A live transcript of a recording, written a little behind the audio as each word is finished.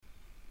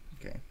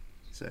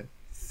So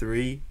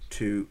 3,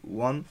 2,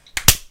 1.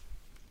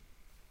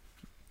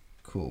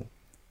 Cool.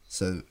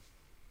 So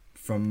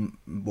from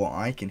what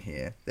I can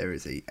hear, there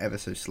is a ever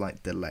so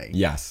slight delay.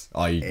 Yes,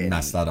 I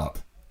messed that up.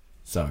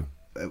 So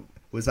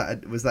was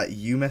that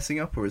you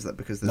messing up, or is that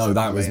because there's no,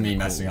 that was me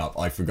messing up.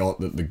 I forgot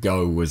that the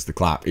go was the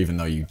clap, even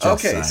though you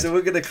just Okay, said. so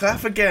we're gonna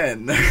clap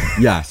again.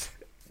 Yes.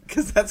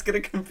 Because that's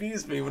gonna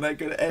confuse me when I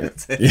go to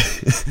edit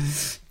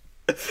it.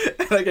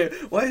 And I go,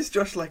 why is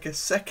Josh like a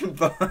second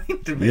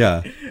behind me?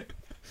 Yeah.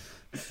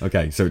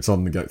 Okay, so it's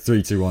on the go.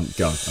 3, 2, 1,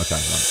 go. Okay,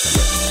 right.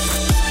 Go.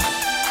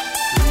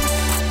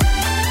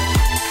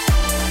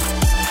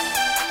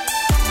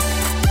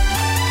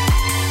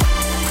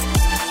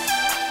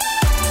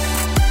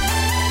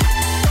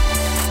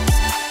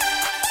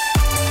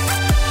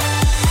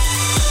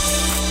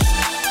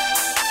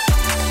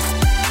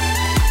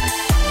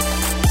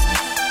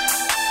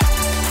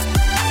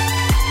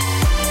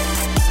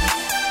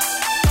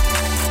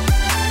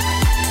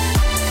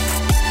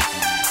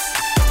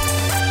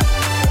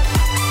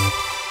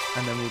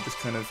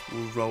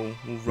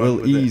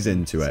 We'll ease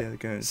into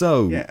it.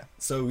 So, yeah.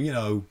 So you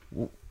know,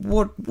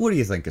 what do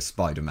you think of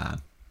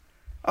Spider-Man?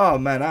 Oh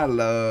man, I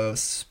love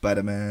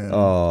Spider-Man.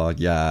 Oh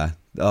yeah.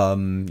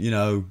 You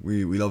know,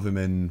 we love him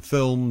in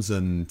films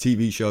and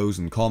TV shows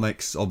and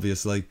comics,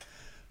 obviously.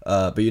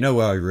 But you know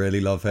where I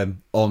really love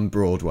him? On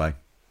Broadway.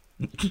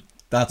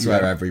 That's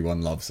where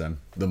everyone loves him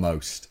the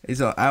most.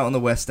 He's out on the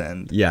West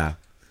End. Yeah.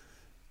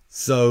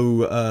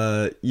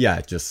 So,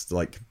 yeah, just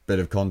like bit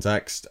of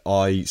context.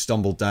 I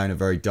stumbled down a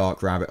very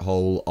dark rabbit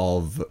hole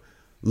of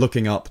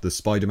looking up the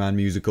Spider-Man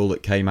musical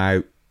that came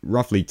out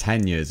roughly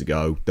 10 years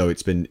ago, though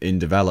it's been in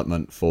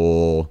development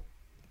for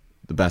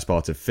the best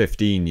part of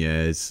 15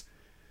 years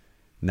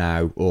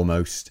now,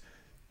 almost.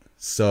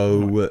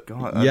 So, oh my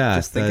God, yeah. I'm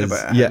just thinking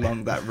about how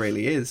long that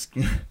really is.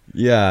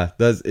 Yeah,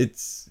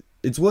 it's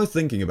worth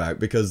thinking about,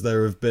 because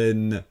there have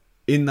been,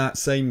 in that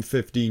same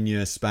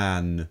 15-year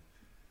span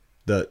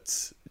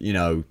that, you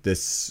know,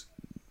 this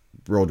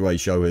Broadway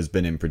show has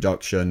been in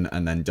production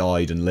and then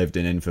died and lived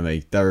in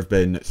infamy, there have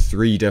been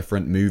 3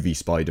 different movie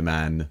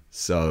Spider-Man.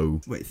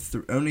 So wait,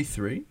 only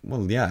 3?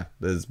 Well, yeah,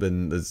 there's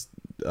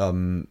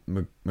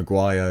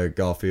Maguire,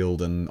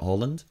 Garfield, and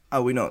Holland.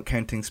 Are we not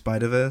counting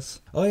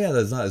Spider-Verse? Oh yeah,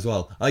 there's that as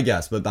well, I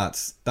guess, but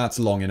that's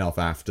long enough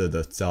after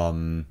that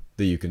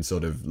that you can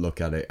sort of look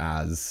at it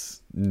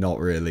as not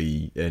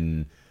really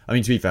in. I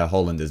mean, to be fair,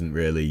 Holland isn't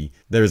really,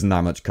 there isn't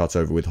that much cut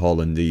over with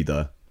Holland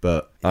either.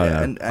 But I don't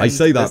know. And I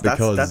say that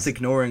because that's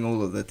ignoring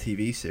all of the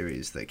TV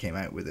series that came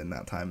out within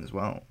that time as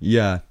well.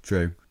 Yeah,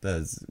 true.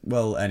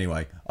 Well,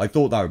 anyway, I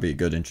thought that would be a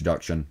good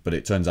introduction, but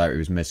it turns out it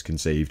was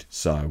misconceived.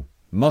 So,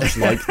 much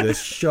like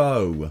this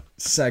show,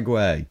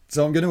 segue.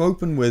 So I'm going to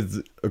open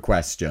with a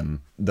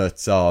question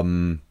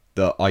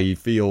that I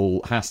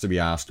feel has to be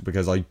asked,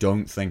 because I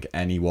don't think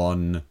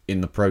anyone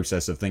in the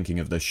process of thinking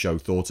of this show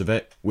thought of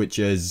it, which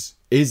is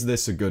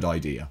this a good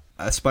idea?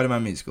 A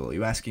Spider-Man musical? Are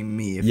you asking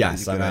me if yes,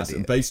 it's a good I'm idea?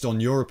 asking. Based on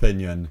your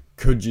opinion,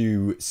 could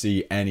you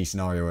see any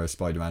scenario where a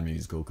Spider-Man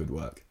musical could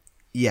work?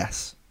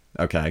 Yes.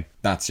 Okay,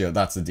 that's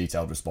a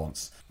detailed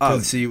response. Oh,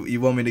 so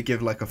you want me to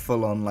give like a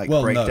full-on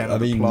breakdown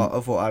of the plot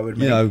of what I would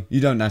make? You know,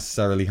 you don't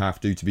necessarily have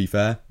to be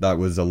fair. That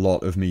was a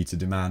lot of me to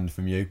demand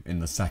from you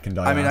in the second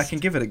I mean, asked. I can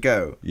give it a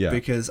go. Yeah.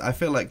 Because I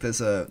feel like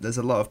there's a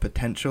lot of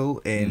potential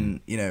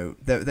in, you know,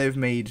 they've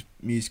made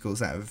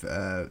musicals out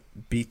of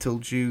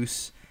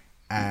Beetlejuice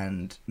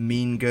and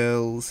Mean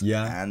Girls,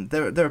 and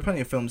there are plenty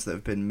of films that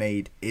have been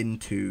made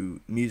into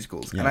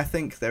musicals, and I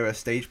think there are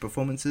stage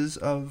performances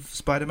of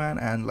Spider-Man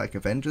and like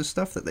Avengers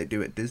stuff that they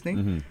do at Disney.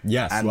 Mm-hmm.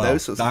 Yes, and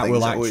those sorts of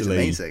things are always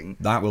amazing.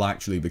 That will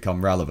actually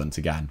become relevant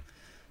again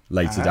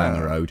later down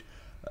the road.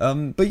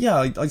 But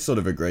yeah, I sort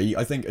of agree.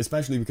 I think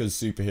especially because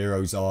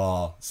superheroes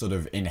are sort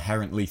of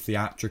inherently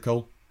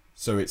theatrical,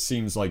 so it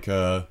seems like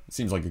a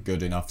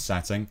good enough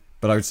setting.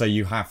 But I would say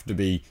you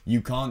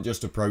can't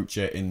just approach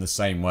it in the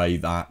same way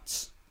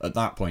that at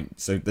that point.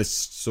 So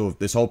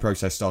this whole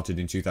process started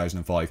in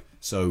 2005.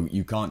 So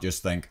you can't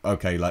just think,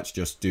 okay, let's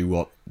just do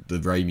what the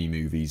Raimi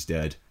movies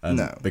did. And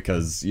no,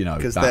 because they're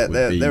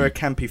a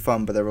campy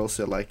fun, but they're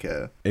also like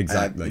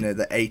exactly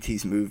the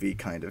 80s movie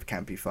kind of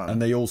campy fun. And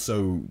they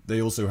also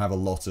have a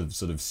lot of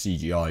sort of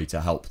CGI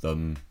to help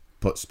them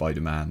put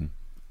Spider-Man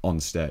on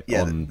stage.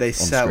 Yeah, they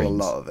sell a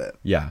lot of it.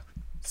 Yeah.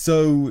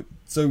 So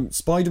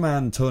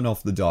Spider-Man Turn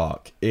Off the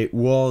Dark, it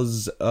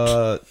was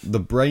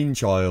the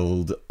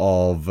brainchild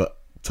of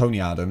Tony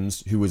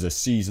Adams, who was a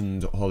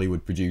seasoned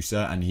Hollywood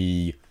producer,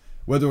 and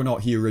whether or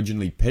not he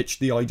originally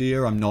pitched the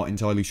idea, I'm not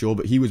entirely sure,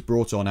 but he was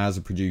brought on as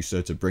a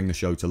producer to bring the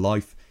show to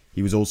life.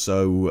 He was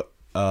also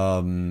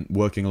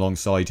working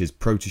alongside his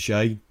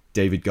protege,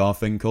 David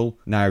Garfinkel.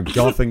 Now,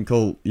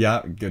 Garfinkel,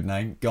 yeah, good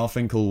name.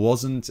 Garfinkel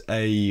wasn't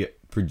a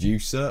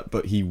producer,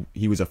 but he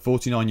was a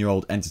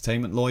 49-year-old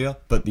entertainment lawyer.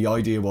 But the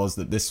idea was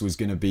that this was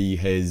going to be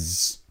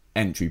his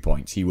entry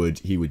point. He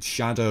would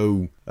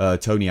shadow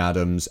Tony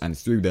Adams, and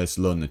through this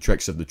learn the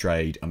tricks of the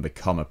trade and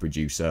become a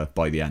producer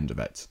by the end of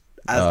it.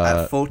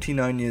 At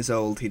 49 years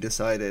old, he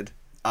decided,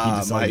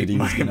 decided he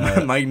was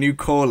gonna. My new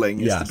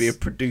calling is to be a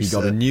producer.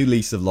 He got a new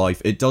lease of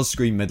life. It does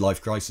scream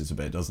midlife crisis a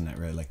bit, doesn't it?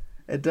 Really.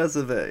 It does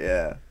a bit,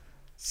 yeah.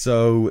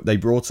 So they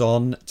brought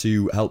on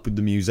to help with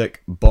the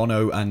music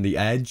Bono and The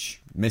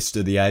Edge,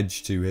 Mr. The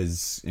Edge to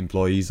his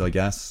employees, I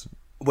guess.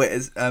 Wait,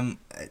 maybe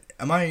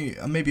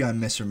I'm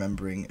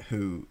misremembering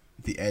who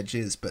The Edge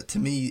is, but to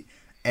me,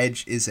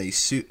 Edge is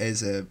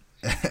a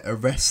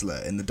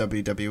wrestler in the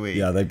WWE.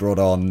 Yeah, they brought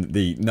on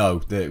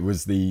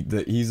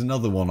he's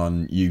another one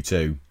on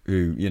U2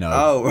 who, you know.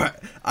 Oh, right.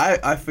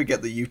 I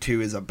forget that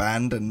U2 is a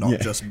band and not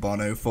just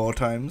Bono 4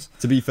 times.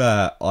 To be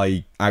fair,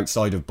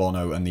 outside of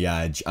Bono and The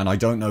Edge, and I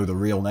don't know the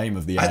real name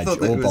of The Edge or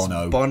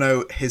Bono.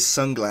 Bono, his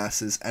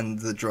sunglasses, and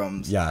the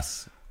drums.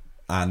 Yes.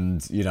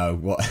 And, you know,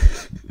 what...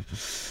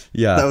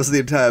 Yeah. That was the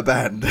entire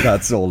band.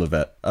 That's all of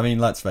it. I mean,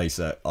 let's face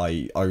it,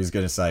 I was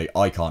going to say,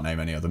 I can't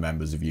name any other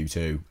members of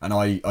U2. And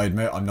I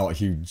admit I'm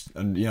not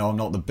I'm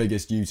not the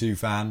biggest U2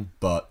 fan,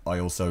 but I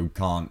also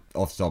can't,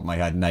 off the top of my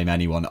head, name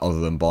anyone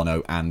other than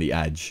Bono and The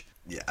Edge.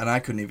 Yeah, and I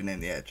couldn't even name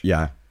The Edge.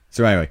 Yeah.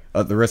 So anyway,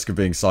 at the risk of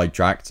being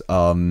sidetracked,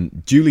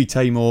 Julie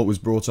Taymor was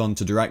brought on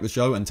to direct the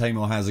show, and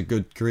Taymor has a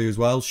good career as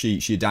well.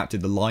 She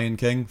adapted The Lion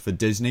King for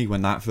Disney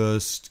when that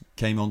first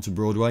came onto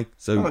Broadway.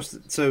 So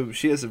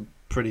she has a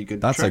pretty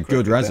good That's a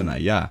good resume,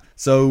 then. Yeah.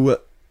 So,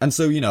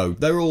 you know,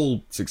 they're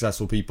all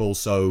successful people,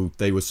 so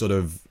they were sort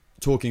of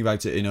talking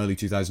about it in early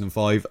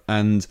 2005,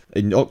 and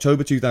in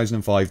October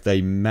 2005,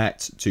 they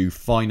met to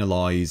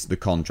finalise the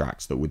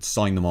contracts that would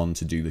sign them on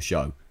to do the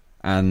show.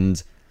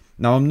 And...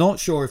 now, I'm not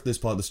sure if this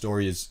part of the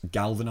story is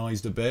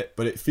galvanised a bit,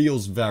 but it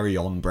feels very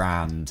on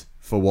brand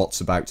for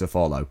what's about to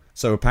follow.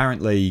 So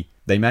apparently,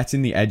 they met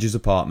in the Edge's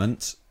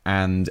apartment,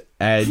 and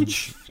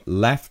Edge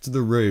left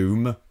the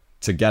room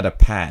to get a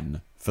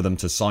pen for them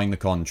to sign the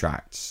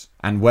contracts.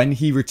 And when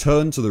he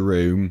returned to the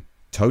room,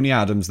 Tony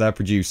Adams, their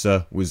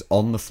producer, was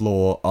on the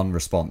floor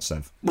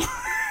unresponsive.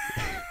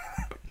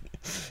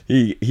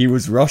 He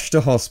was rushed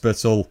to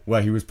hospital,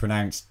 where he was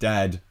pronounced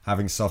dead,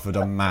 having suffered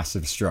a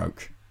massive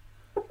stroke.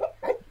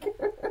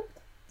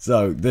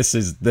 So this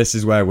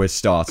is where we're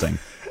starting,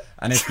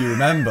 and if you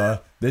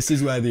remember, this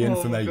is where the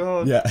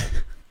information. Yeah.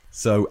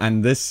 So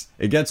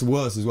it gets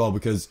worse as well,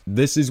 because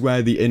this is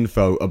where the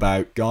info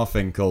about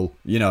Garfinkel,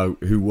 you know,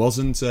 who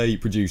wasn't a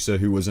producer,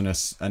 who was an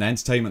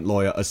entertainment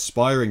lawyer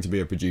aspiring to be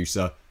a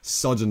producer,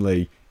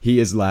 suddenly he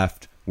is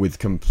left with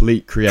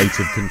complete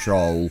creative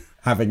control,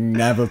 having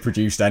never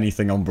produced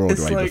anything on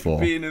Broadway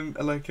before. It's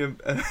like being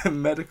a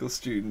medical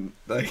student,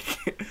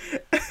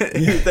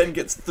 who then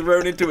gets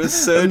thrown into a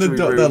surgery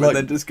room and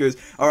then just goes,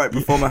 all right,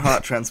 perform a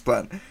heart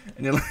transplant.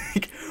 And you're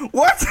like,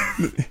 what?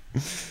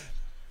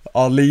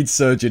 Our lead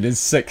surgeon is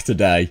sick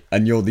today,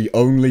 and you're the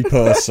only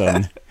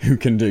person who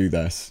can do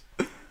this.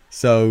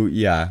 So,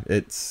 yeah,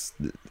 it's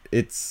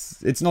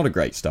not a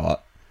great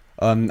start.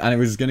 And it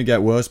was going to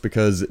get worse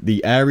because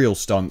the aerial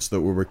stunts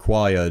that were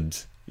required,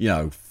 you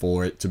know,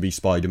 for it to be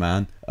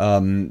Spider-Man,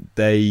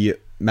 they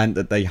meant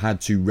that they had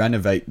to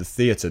renovate the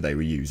theatre they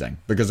were using.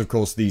 Because, of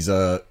course, these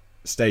are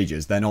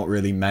stages. They're not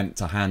really meant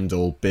to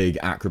handle big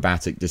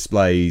acrobatic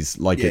displays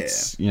like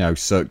it's, you know,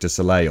 Cirque du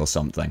Soleil or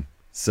something.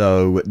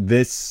 So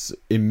this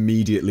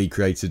immediately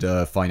created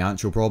a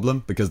financial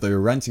problem because they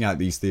were renting out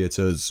these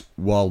theatres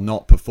while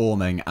not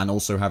performing and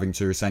also having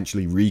to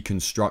essentially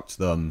reconstruct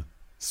them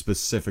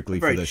specifically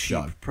for this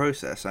show. Very cheap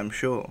process, I'm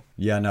sure.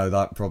 Yeah, no,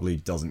 that probably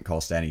doesn't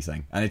cost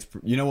anything. And it's,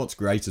 you know what's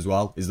great as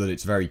well is that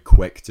it's very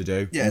quick to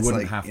do. Yeah, you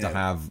wouldn't have to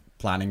have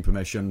planning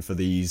permission for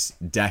these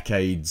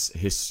decades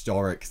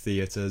historic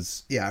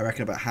theatres. Yeah, I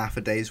reckon about half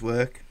a day's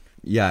work.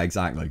 Yeah,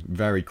 exactly.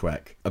 Very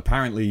quick.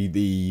 Apparently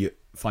the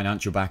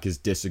financial backers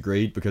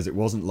disagreed because it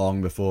wasn't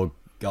long before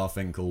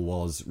Garfinkel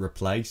was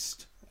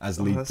replaced as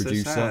lead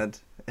producer. So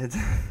sad.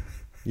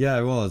 Yeah,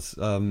 it was.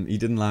 He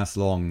didn't last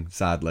long,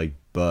 sadly.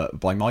 But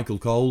by Michael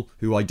Cole,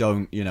 who I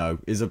don't, you know,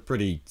 is a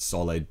pretty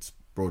solid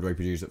Broadway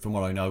producer, from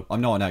what I know.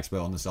 I'm not an expert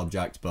on the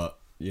subject, but,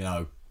 you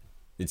know,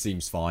 it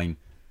seems fine,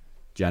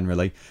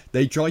 generally.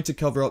 They tried to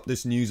cover up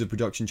this news of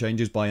production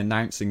changes by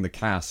announcing the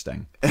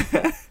casting.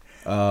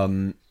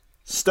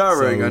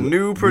 Starring a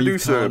new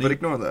producer, but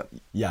ignore that.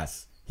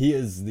 Yes. He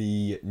is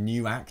the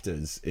new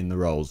actors in the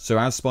roles. So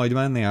as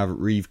Spider-Man, they have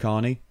Reeve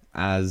Carney.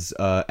 As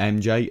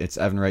MJ, it's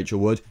Evan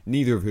Rachel Wood.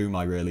 Neither of whom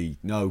I really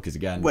know, because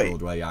again,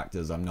 Broadway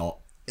actors, I'm not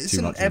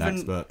too much an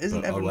expert.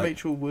 Isn't Evan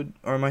Rachel Wood,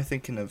 or am I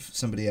thinking of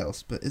somebody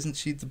else? But isn't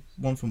she the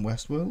one from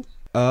Westworld?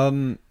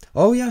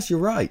 Oh yes, you're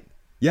right.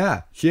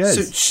 Yeah, she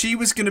is. So she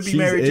was going to be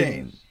Mary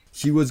Jane.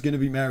 She was going to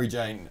be Mary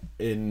Jane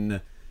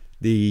in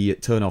the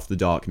Turn Off the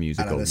Dark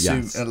musical. And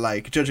yes.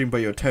 Like, judging by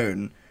your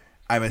tone,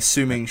 I'm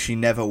assuming she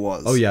never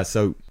was. Oh yeah,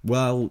 so,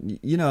 well,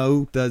 you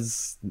know,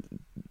 there's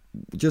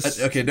just...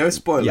 okay, no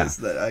spoilers.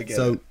 That I get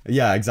it.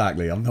 Yeah,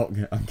 exactly. I'm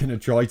going to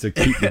try to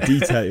keep the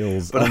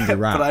details under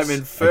wraps. But I'm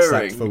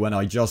inferring... Except for when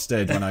I just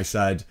did, when I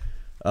said...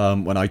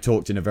 when I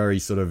talked in a very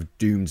sort of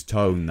doomed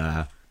tone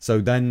there. So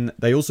then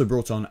they also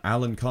brought on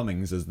Alan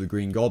Cummings as the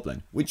Green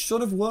Goblin, which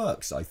sort of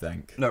works, I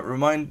think. No,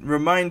 remind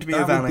me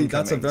of Alan Cummings.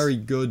 That's a very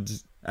good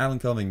Alan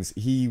Cummings,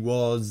 he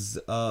was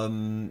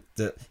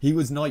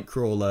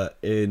Nightcrawler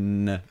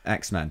in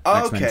X-Men.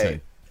 Oh, X-Men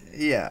okay. 2.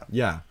 Yeah.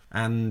 Yeah.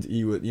 And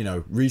he was,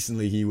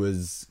 recently he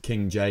was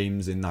King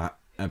James in that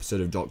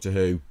episode of Doctor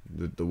Who,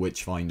 the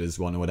Witchfinders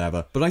one or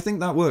whatever. But I think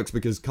that works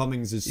because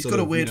Cummings is He's got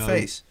a weird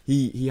face.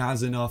 He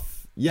has enough.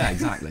 Yeah,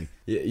 exactly.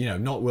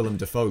 Not Willem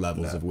Dafoe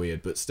levels of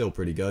weird, but still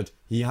pretty good.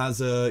 He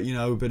has a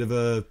bit of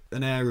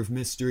an air of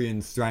mystery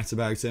and threat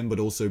about him, but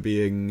also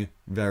being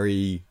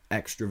very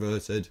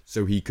extroverted.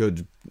 So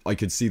I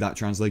could see that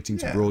translating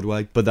to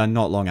Broadway. But then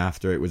not long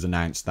after, it was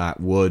announced that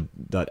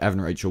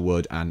Evan Rachel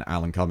Wood and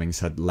Alan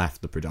Cummings had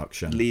left the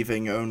production,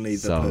 leaving only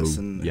the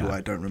person who I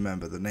don't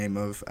remember the name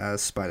of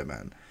as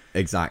Spider-Man.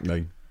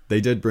 Exactly.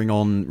 They did bring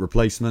on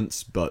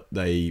replacements, but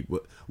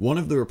one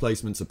of the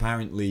replacements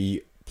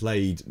apparently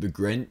played the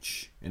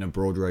Grinch in a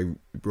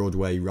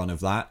Broadway run of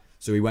that.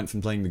 So he went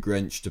from playing the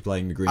Grinch to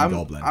playing the Green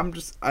Goblin.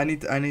 I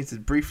need to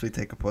briefly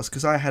take a pause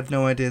because I had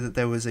no idea that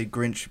there was a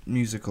Grinch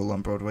musical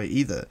on Broadway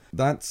either.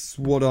 That's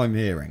what I'm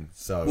hearing.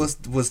 So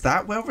was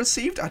that well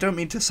received? I don't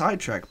mean to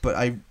sidetrack, but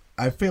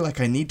I feel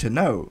like I need to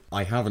know.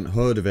 I haven't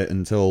heard of it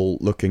until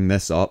looking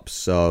this up,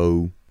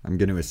 so I'm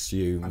going to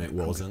assume it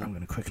wasn't. I'm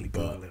going to quickly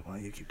Google it while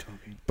you keep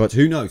talking. But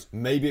who knows?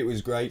 Maybe it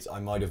was great.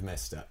 I might have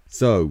missed it.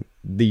 So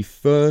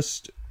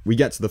we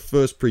get to the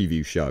first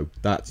preview show.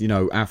 That's,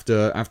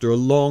 after a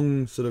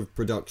long sort of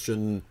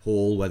production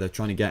haul where they're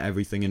trying to get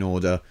everything in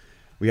order,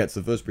 we get to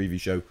the first preview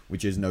show,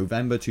 which is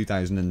November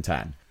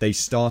 2010. They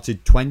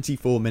started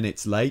 24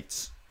 minutes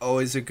late.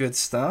 Always a good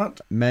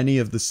start. Many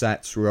of the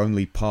sets were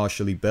only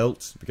partially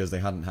built because they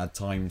hadn't had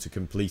time to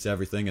complete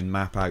everything and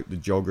map out the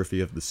geography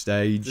of the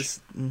stage.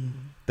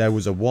 There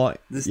was a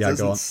what? This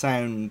doesn't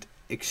sound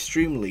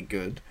extremely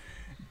good.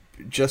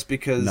 Just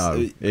because,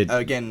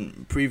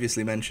 again,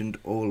 previously mentioned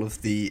all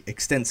of the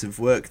extensive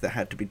work that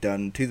had to be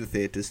done to the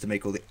theatres to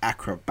make all the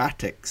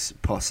acrobatics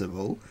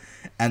possible,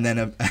 and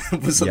then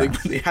was something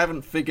they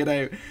haven't figured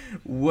out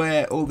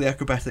where all the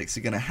acrobatics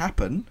are going to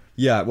happen.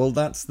 Yeah, well,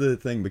 that's the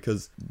thing,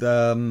 because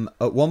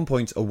at one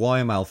point a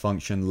wire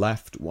malfunction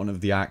left one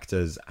of the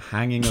actors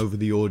hanging over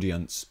the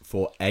audience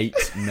for 8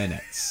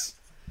 minutes.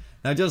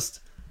 Now, let's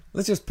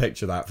just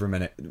picture that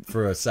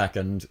for a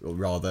second, or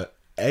rather,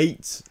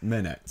 8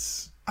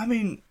 minutes. I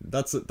mean,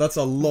 that's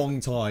a long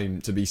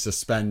time to be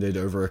suspended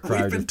over a crowd of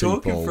people. We've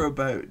been talking for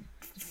about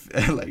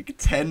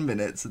 10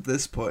 minutes at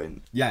this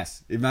point.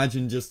 Yes,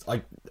 imagine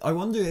I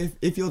wonder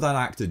if you're that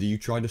actor, do you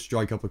try to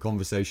strike up a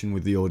conversation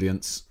with the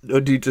audience? Or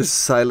do you just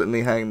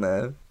silently hang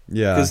there?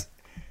 Yeah,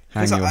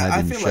 hang your head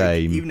in feel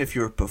shame. Like even if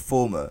you're a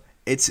performer,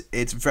 it's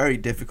very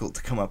difficult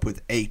to come up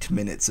with 8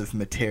 minutes of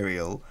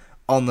material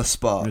on the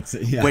spot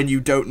when you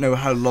don't know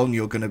how long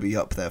you're going to be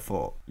up there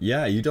for.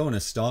 Yeah, you don't want to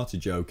start a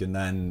joke and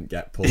then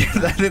get pulled.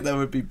 I think that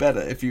would be better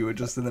if you were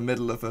just in the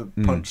middle of a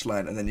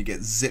punchline and then you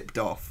get zipped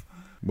off.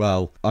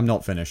 Well, I'm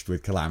not finished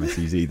with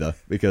calamities either,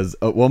 because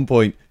at one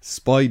point,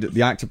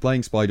 the actor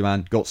playing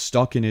Spider-Man got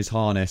stuck in his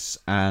harness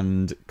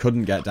and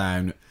couldn't get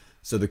down,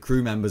 so the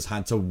crew members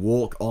had to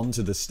walk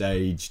onto the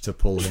stage to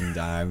pull him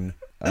down.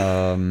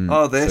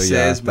 This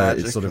is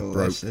magical. It sort of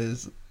This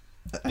is...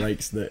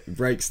 breaks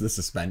the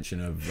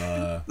suspension of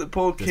the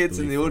poor kids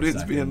in the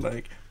audience being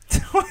like,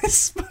 why is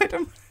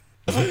Spider-Man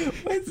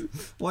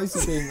why is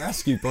he being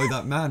rescued by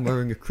that man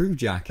wearing a crew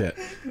jacket?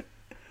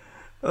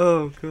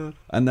 Oh god.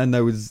 And then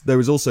there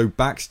was also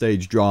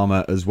backstage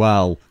drama as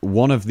well.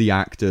 One of the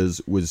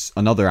actors was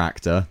another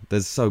actor.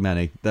 There's so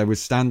many. There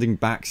was standing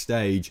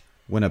backstage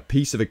when a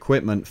piece of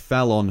equipment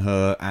fell on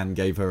her and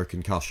gave her a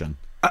concussion.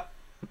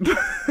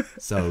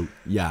 So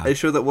yeah, are you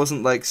sure that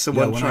wasn't like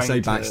someone when trying I say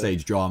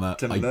backstage drama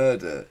to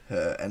murder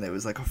her and it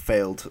was like a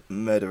failed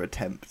murder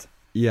attempt?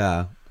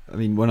 Yeah, I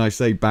mean, when I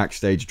say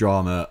backstage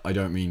drama, I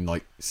don't mean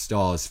like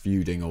stars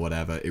feuding or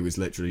whatever. It was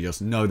literally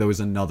just there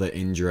was another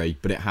injury,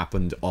 but it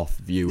happened off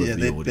view of the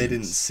audience. They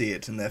didn't see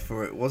it, and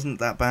therefore it wasn't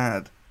that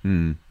bad.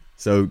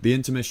 So the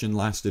intermission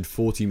lasted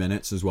 40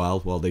 minutes as well,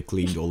 while they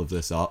cleaned all of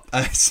this up.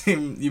 I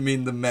assume you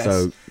mean the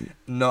mess,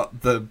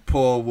 not the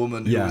poor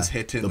woman who was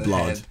hit in the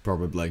blood, head.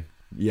 Probably.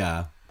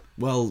 Yeah.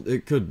 Well,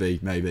 it could be,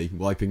 maybe.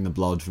 Wiping the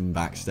blood from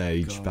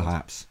backstage,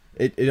 perhaps.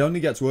 It only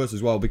gets worse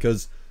as well,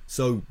 because...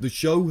 So the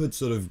show had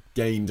sort of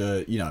gained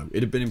it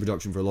had been in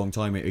production for a long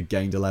time, it had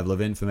gained a level of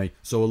infamy.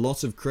 So a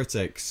lot of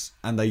critics,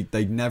 and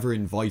they'd never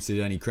invited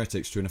any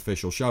critics to an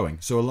official showing.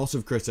 So a lot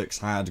of critics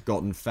had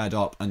gotten fed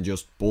up and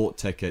just bought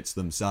tickets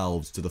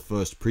themselves to the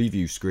first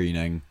preview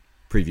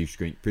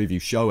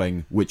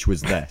showing, which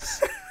was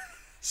this.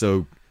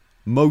 So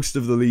most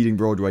of the leading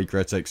Broadway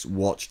critics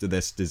watched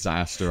this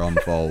disaster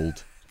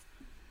unfold.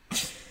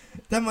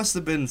 That must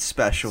have been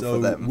special for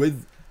them.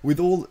 With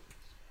all...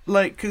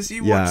 Like, because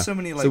you watch so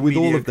many, like, with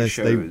mediocre all of this,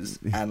 shows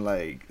and,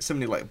 like, so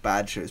many, like,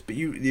 bad shows, but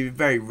you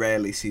very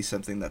rarely see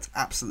something that's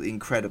absolutely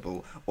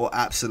incredible or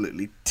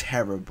absolutely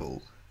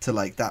terrible to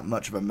like that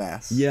much of a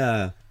mess.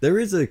 Yeah, there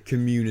is a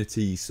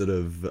community sort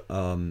of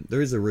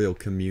there is a real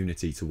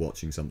community to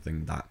watching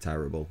something that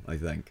terrible, I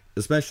think.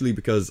 Especially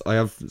because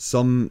there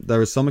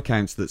are some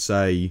accounts that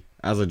say,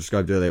 as I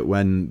described earlier,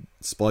 when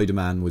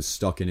Spider-Man was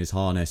stuck in his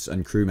harness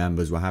and crew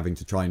members were having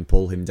to try and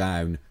pull him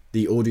down,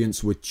 the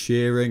audience were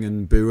cheering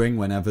and booing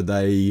whenever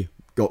they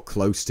got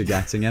close to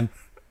getting him.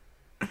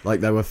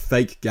 Like, there were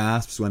fake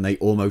gasps when they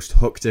almost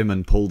hooked him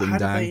and pulled him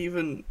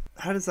down.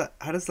 How does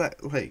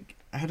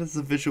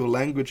the visual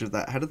language of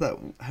that, how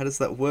does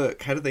that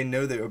work? How do they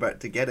know they were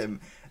about to get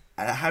him?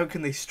 How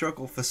can they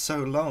struggle for so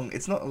long?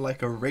 It's not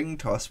like a ring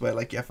toss where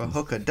like you have to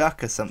hook a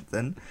duck or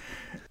something.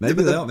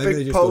 Maybe they just got a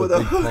big pole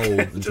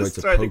and tried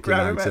to poke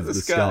him out of the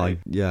sky.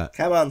 Yeah.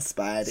 Come on,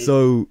 Spidey.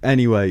 So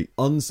anyway,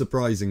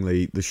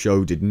 unsurprisingly, the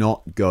show did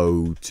not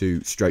go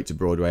straight to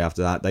Broadway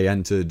after that. They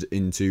entered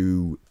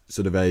into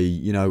sort of a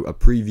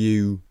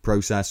preview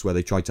process where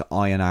they tried to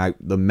iron out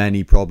the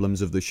many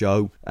problems of the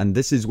show. And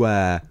this is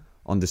where,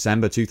 on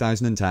December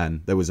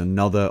 2010, there was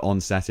another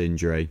on-set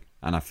injury.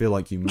 And I feel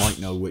like you might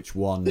know which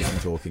one I'm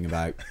talking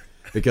about.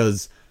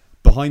 Because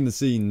behind the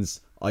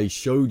scenes, I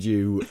showed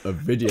you a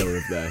video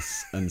of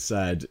this and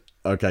said,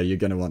 okay, you're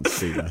going to want to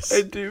see this.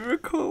 I do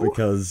recall.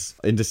 Because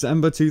in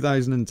December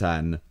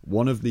 2010,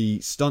 one of the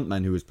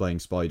stuntmen who was playing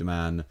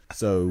Spider-Man,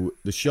 so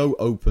the show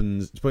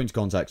opens, to put into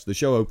context, the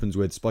show opens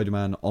with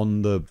Spider-Man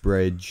on the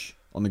bridge,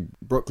 on the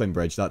Brooklyn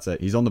Bridge, that's it.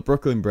 He's on the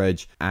Brooklyn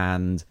Bridge,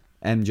 and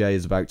MJ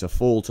is about to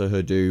fall to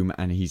her doom,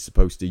 and he's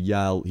supposed to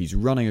yell. He's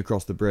running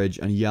across the bridge,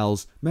 and he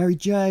yells, "Mary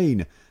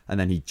Jane!" And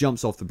then he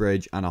jumps off the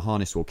bridge, and a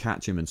harness will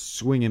catch him and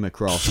swing him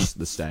across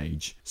the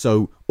stage.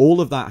 So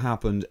all of that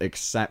happened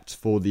except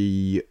for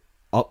the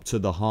up to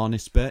the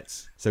harness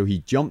bit. So he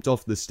jumped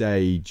off the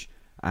stage,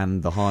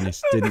 and the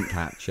harness didn't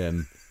catch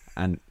him,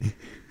 and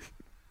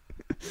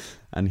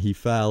and he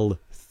fell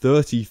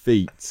 30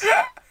 feet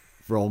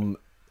from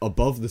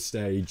above the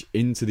stage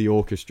into the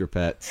orchestra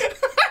pit.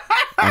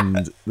 And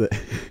it's because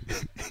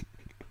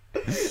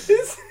he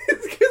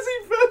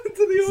fell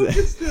into the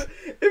orchestra.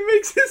 It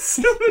makes it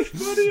so much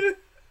funnier.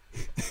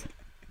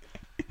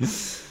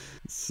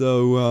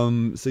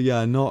 So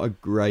yeah, not a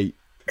great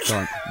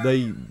time.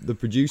 The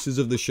producers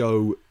of the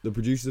show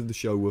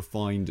were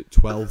fined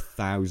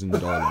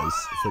 $12,000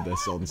 for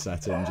this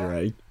on-set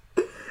injury.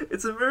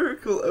 It's a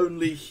miracle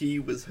only he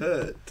was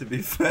hurt, to be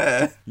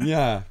fair.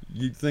 Yeah,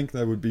 you'd think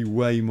there would be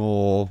way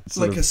more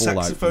sort like of a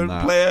fallout saxophone from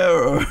that.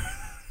 player or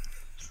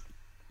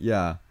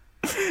Yeah.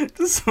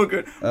 just so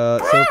good.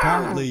 So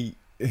apparently,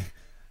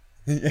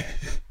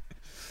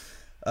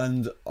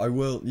 and I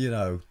will,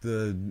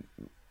 the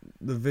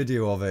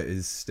video of it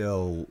is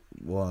still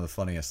one of the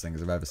funniest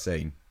things I've ever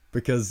seen,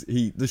 because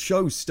the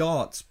show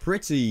starts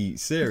pretty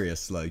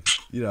seriously.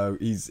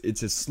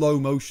 It's a slow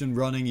motion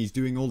running. He's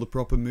doing all the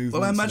proper movements.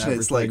 Well, I imagine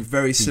it's like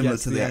very similar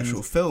to the end.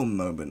 actual film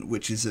moment,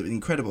 which is an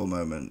incredible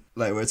moment,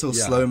 like where it's all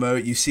slow mo.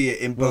 You see it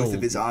in both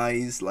of his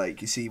eyes,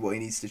 like you see what he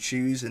needs to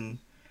choose and.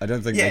 I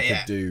don't think they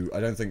could do. I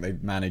don't think they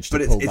managed to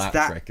pull that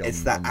trick on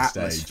the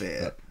atmosphere. Stage.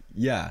 But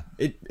yeah,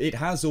 it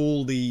has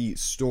all the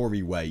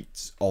story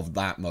weight of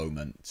that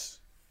moment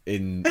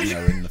in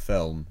in the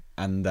film,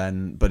 and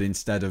then but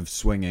instead of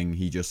swinging,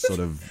 he just sort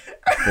of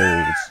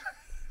falls.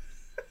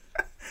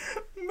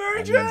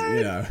 Mary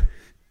Jane.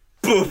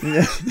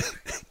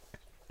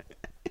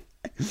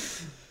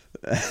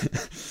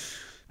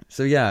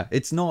 So yeah,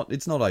 it's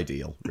not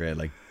ideal,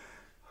 really.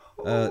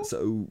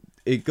 So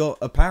it got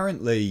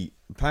apparently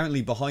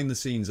behind the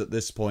scenes at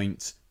this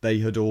point, they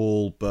had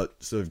all but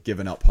sort of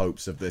given up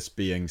hopes of this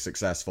being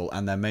successful,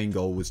 and their main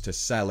goal was to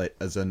sell it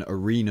as an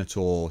arena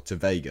tour to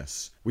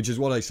Vegas, which is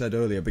what I said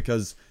earlier,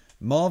 because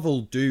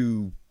Marvel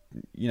do,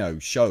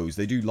 shows,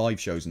 they do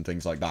live shows and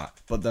things like that,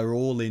 but they're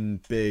all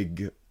in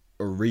big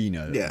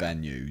arena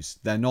venues.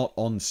 They're not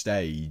on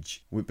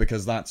stage,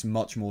 because that's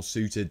much more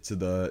suited to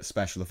the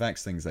special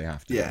effects things they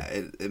have to do. Yeah,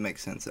 it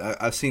makes sense.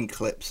 I've seen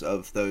clips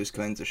of those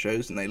kinds of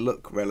shows, and they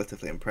look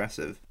relatively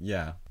impressive.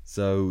 Yeah.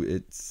 So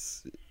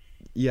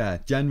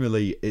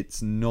generally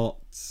it's not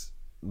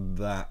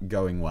that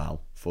going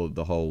well for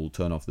the whole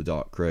Turn Off the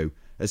Dark crew.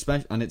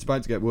 And it's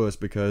about to get worse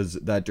because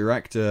their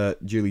director,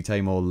 Julie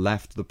Taymor,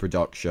 left the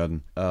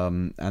production,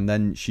 and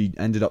then she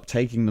ended up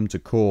taking them to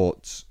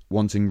court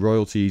wanting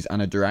royalties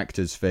and a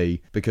director's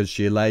fee because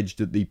she alleged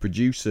that the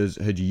producers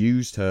had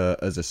used her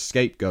as a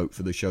scapegoat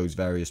for the show's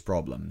various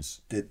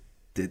problems. Did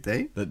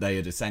they? That they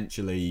had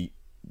essentially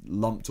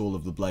lumped all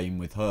of the blame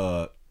with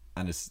her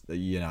and,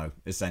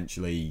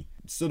 essentially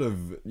sort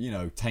of,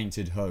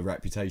 tainted her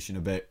reputation a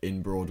bit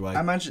in Broadway. I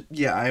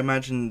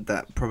imagine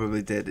that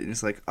probably did. And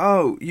it's like,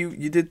 oh,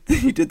 you did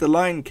the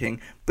Lion King,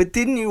 but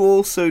didn't you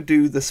also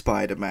do the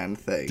Spider-Man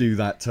thing? Do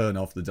that Turn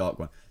Off the Dark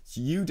one.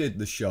 So you did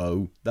the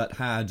show that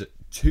had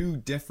 2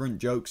 different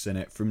jokes in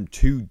it from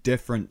 2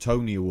 different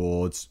Tony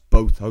Awards,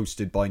 both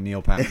hosted by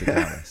Neil Patrick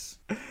Harris.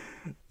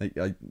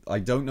 I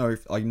don't know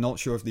I'm not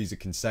sure if these are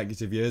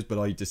consecutive years, but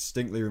I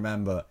distinctly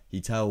remember he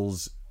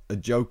tells a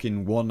joke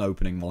in one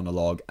opening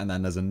monologue, and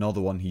then there's another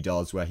one he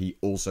does where he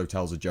also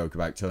tells a joke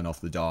about Turn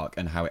Off the Dark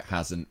and how it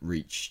hasn't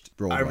reached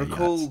Broadway I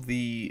recall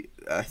yet.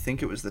 I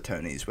think it was the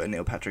Tonys where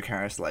Neil Patrick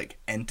Harris like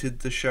entered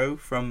the show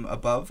from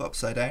above,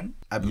 upside down.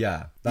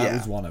 That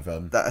was one of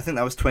them. I think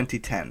that was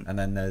 2010. And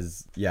then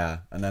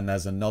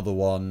there's another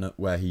one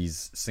where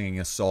he's singing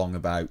a song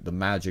about the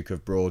magic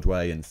of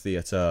Broadway and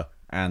theatre,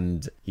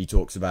 and he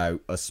talks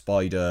about a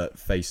spider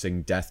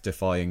facing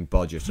death-defying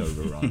budget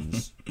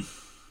overruns.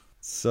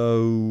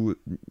 So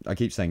I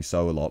keep saying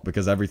so a lot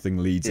because everything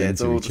leads into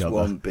it's all each just other.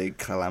 one big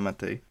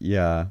calamity.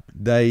 Yeah.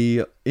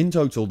 In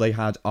total they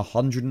had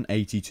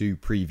 182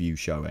 preview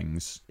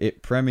showings.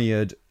 It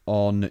premiered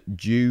on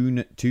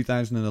June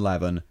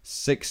 2011,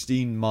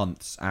 16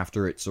 months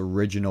after its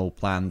original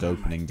planned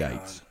opening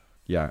date.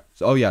 Yeah.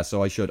 So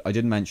I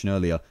didn't mention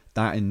earlier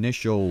that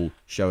initial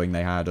showing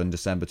they had on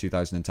December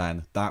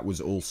 2010, that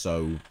was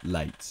also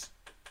late.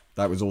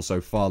 That was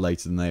also far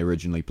later than they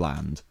originally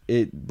planned.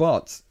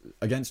 But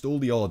against all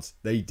the odds,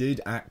 they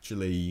did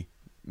actually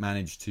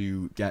manage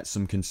to get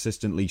some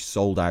consistently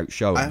sold out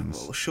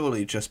showings. Well,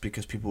 surely just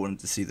because people wanted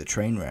to see the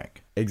train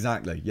wreck.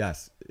 Exactly,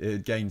 yes.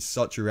 It gained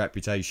such a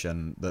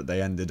reputation that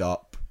they ended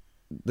up...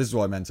 This is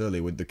what I meant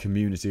earlier with the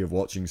community of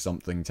watching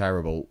something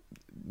terrible.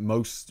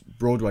 Most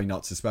Broadway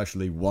nuts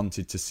especially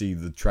wanted to see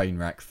the train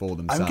wreck for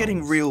themselves. I'm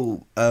getting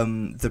real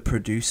the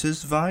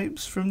producers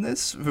vibes from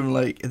this. From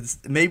like,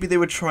 maybe they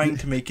were trying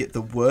to make it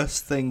the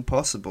worst thing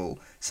possible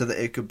so that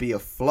it could be a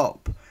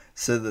flop,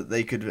 so that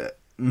they could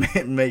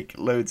make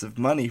loads of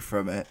money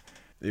from it.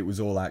 It was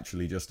all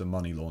actually just a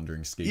money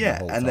laundering scheme. Yeah, the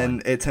whole and time.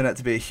 then it turned out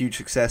to be a huge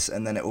success,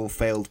 and then it all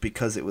failed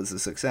because it was a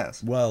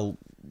success. Well,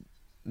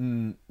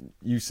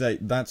 you say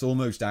that's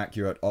almost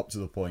accurate up to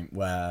the point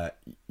where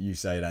you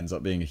say it ends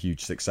up being a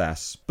huge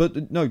success.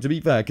 But no, to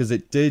be fair, because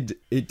it did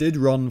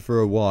run for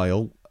a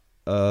while.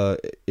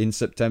 In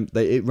September,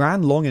 it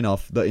ran long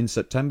enough that in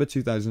September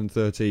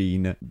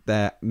 2013,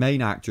 their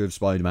main actor of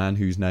Spider-Man,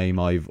 whose name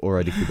I've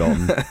already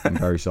forgotten, I'm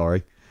very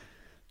sorry,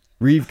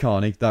 Reeve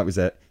Carney, that was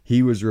it.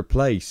 He was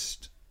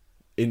replaced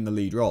in the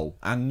lead role,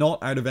 and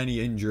not out of any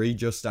injury,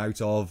 just out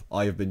of,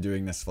 I have been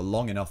doing this for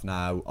long enough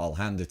now, I'll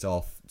hand it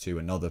off to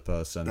another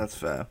person. That's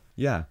fair.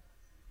 Yeah.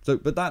 So,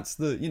 but that's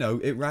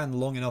it ran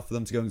long enough for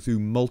them to go through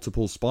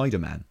multiple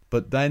Spider-Man.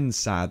 But then,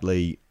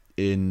 sadly,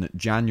 in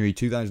January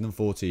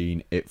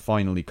 2014, it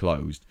finally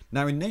closed.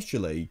 Now,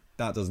 initially,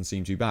 that doesn't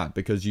seem too bad,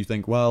 because you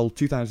think, well,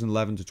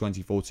 2011 to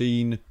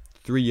 2014,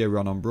 3-year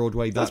run on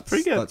Broadway, that's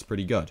pretty good. That's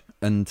pretty good.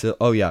 And,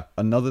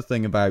 another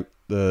thing about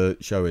the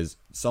show is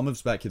some have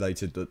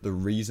speculated that the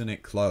reason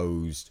it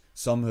closed,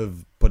 some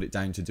have put it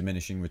down to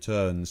diminishing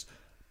returns,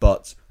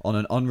 but on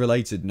an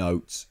unrelated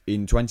note,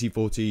 in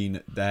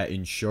 2014 their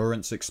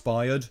insurance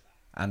expired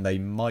and they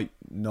might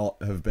not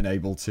have been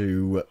able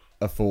to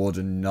afford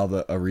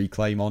a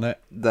reclaim on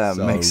it. That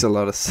makes a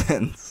lot of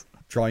sense.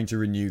 Trying to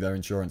renew their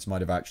insurance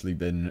might have actually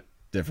been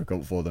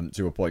difficult for them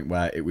to a point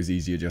where it was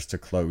easier just to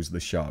close the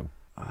show.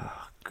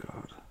 Oh,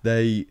 God.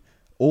 They...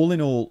 All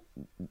in all,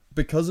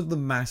 because of the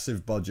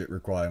massive budget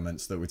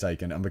requirements that were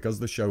taken, and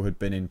because the show had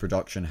been in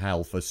production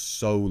hell for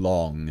so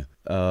long,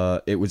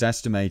 it was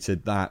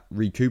estimated that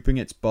recouping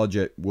its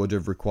budget would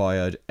have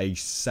required a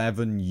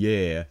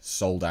 7-year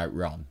sold-out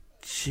run.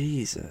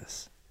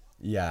 Jesus.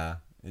 Yeah,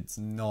 it's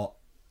not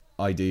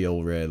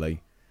ideal,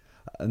 really.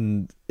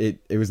 And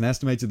it was an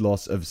estimated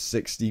loss of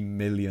 $60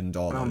 million.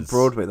 On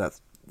Broadway,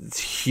 that's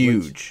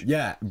huge.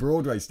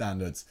 Broadway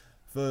standards.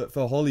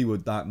 For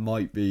Hollywood, that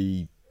might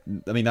be...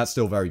 I mean, that's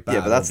still very bad.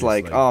 Yeah, but that's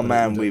like, oh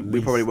man, we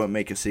probably won't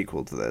make a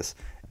sequel to this.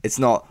 It's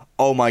not,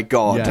 oh my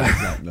god. Yeah,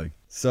 exactly.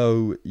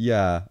 So,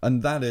 yeah,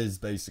 and that is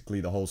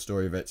basically the whole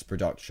story of its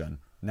production.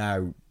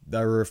 Now,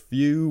 there are a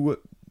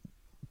few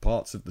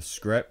parts of the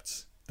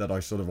script that I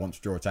sort of want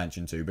to draw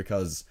attention to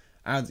because,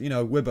 as you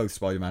know, we're both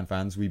Spider-Man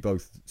fans. We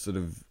both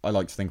I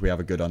like to think we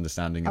have a good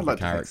understanding of the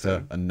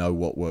character and know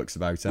what works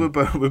about him.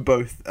 We're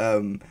both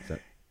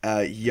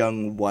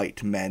young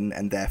white men,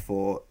 and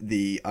therefore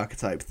the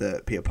archetype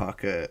that Peter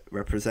Parker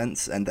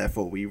represents, and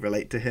therefore we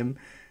relate to him.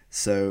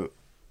 So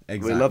we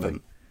love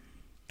him.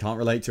 Can't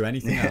relate to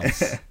anything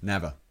else.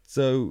 Never.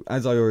 So,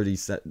 as I already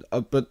said,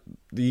 but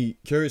the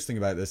curious thing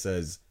about this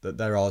is that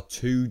there are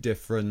 2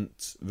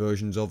 different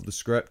versions of the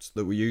script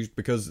that were used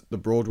because the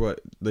Broadway,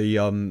 the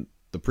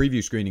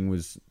preview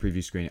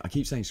screening. I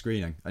keep saying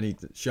screening. I need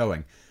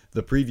showing.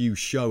 The preview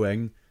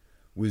showing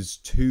was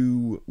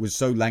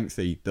so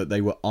lengthy that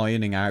they were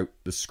ironing out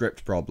the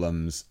script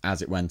problems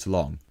as it went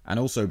along. And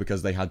also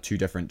because they had 2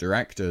 different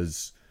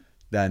directors,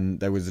 then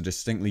there was a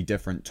distinctly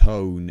different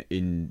tone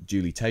in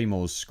Julie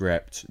Taymor's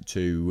script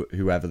to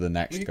whoever the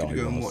next guy was. You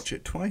could go and watch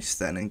it twice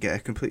then and get a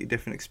completely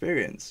different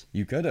experience.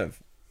 You could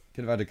have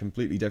had a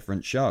completely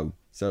different show.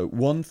 So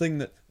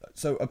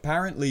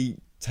apparently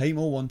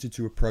Taymor wanted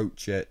to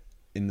approach it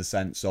in the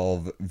sense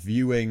of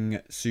viewing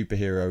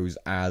superheroes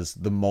as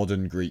the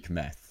modern Greek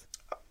myth.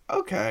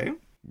 Okay.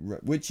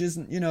 Which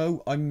isn't,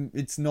 I don't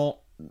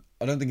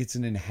think it's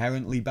an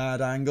inherently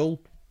bad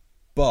angle,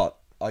 but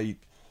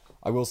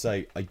I will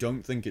say I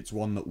don't think it's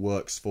one that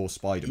works for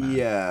Spider-Man.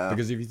 Yeah.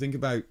 Because if you think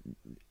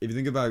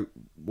about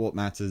what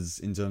matters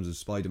in terms of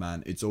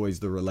Spider-Man, it's always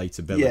the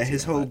relatability. Yeah,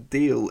 his whole it.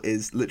 deal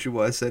is literally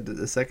what I said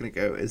a second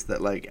ago, is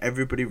that like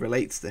everybody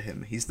relates to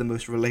him. He's the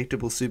most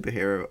relatable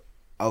superhero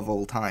of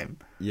all time.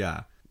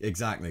 Yeah,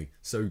 exactly.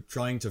 So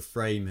trying to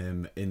frame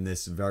him in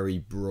this very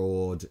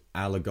broad,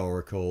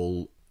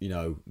 allegorical,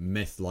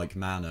 myth-like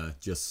manner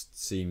just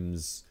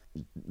seems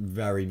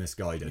very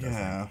misguided, I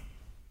think.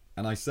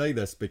 And I say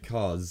this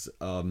because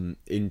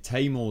in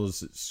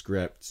Taymor's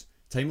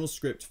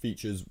script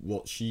features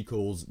what she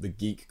calls the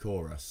geek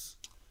chorus,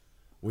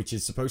 which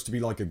is supposed to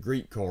be like a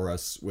Greek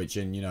chorus, which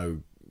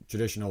in,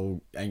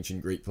 traditional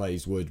ancient Greek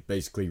plays would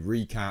basically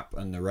recap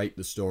and narrate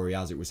the story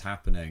as it was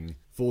happening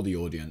for the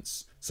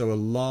audience. So a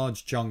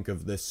large chunk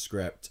of this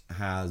script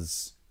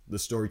has the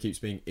story keeps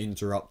being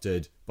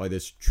interrupted by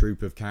this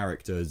troupe of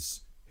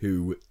characters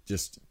who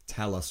just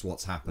tell us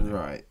what's happening.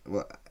 Right.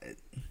 Well,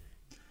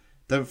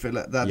 don't feel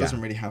like that doesn't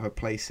really have a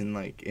place in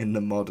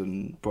the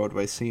modern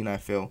Broadway scene, I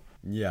feel.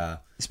 Yeah.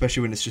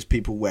 Especially when it's just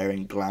people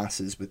wearing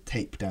glasses with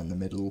tape down the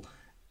middle,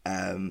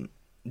 going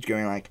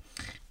like,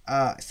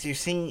 so you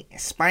see,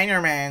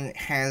 Spider-Man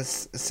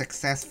has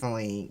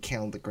successfully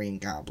killed the Green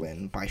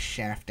Goblin by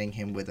shafting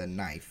him with a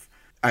knife.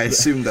 I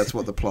assume that's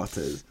what the plot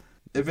is.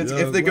 If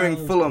they're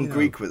going full on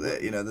Greek with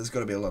it, there's got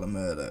to be a lot of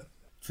murder.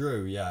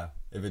 True, yeah.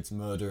 If it's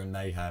murder and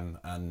mayhem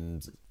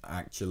and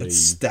actually it's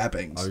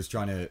stabbings. I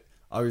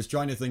was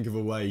trying to think of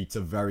a way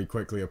to very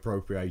quickly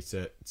appropriate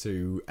it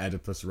to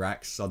Oedipus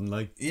Rex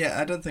suddenly.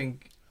 Yeah, I don't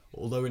think.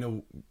 Although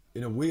in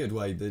a weird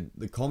way,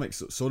 the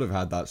comics sort of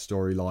had that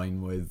storyline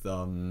with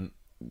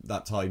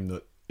that time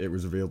that it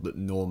was revealed that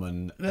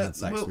Norman had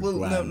sex with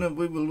Gwen. No,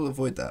 we will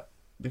avoid that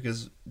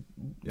because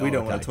we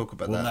don't want to talk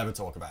about that. We'll never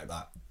talk about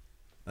that.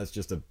 That's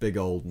just a big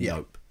old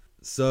nope.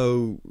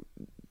 So,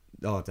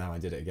 oh damn, I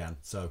did it again.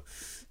 So.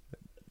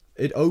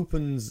 It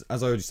opens,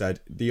 as I already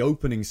said, the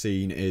opening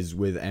scene is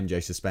with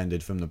MJ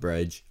suspended from the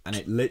bridge, and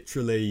it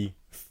literally,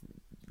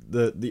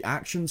 the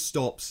action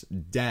stops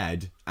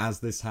dead as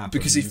this happens.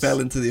 Because he fell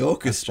into the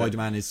orchestra.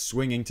 Spider-Man is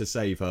swinging to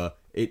save her.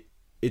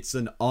 It's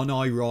an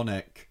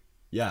unironic,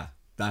 yeah,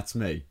 that's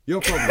me.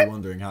 You're probably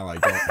wondering how I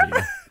got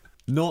here.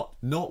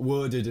 Not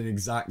worded in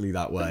exactly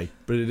that way,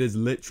 but it is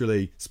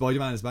literally,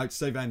 Spider-Man is about to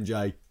save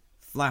MJ,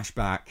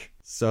 flashback.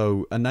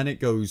 So, and then it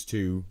goes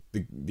to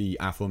the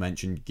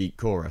aforementioned geek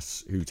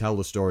chorus, who tell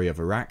the story of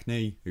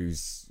Arachne,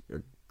 who's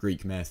a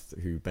Greek myth,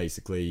 who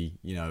basically,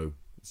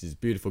 is this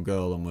beautiful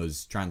girl and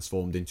was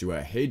transformed into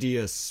a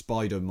hideous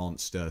spider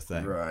monster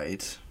thing.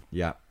 Right.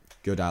 Yeah,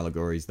 good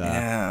allegories there.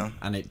 Yeah.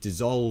 And it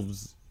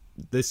dissolves.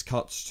 This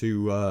cuts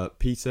to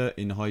Peter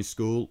in high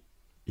school.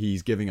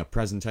 He's giving a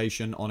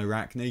presentation on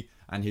Arachne,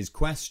 and his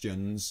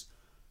questions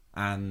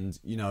and,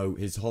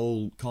 his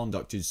whole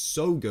conduct is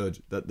so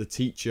good that the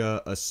teacher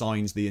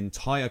assigns the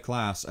entire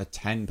class a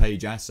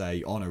 10-page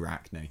essay on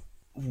Arachne.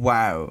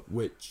 Wow.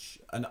 Which,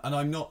 and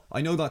I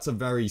know that's a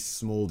very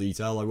small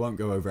detail, I won't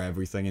go over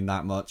everything in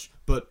that much,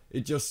 but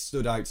it just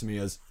stood out to me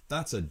as,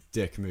 that's a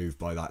dick move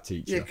by that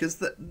teacher. Yeah,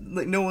 because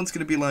no one's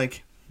going to be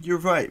like, you're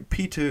right,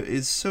 Peter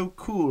is so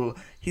cool,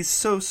 he's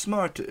so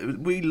smart,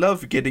 we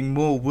love getting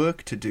more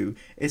work to do.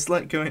 It's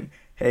like going,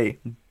 hey,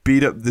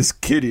 beat up this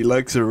kid, he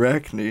likes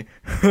Arachne.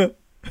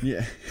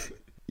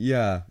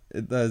 Yeah.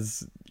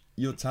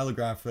 You're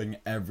telegraphing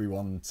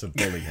everyone to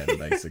bully him,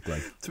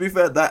 basically. To be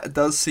fair, that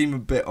does seem a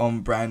bit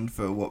on brand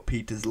for what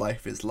Peter's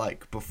life is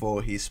like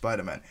before he's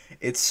Spider-Man.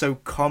 It's so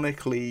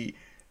comically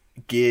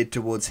geared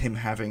towards him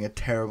having a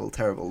terrible,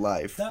 terrible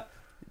life.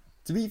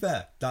 To be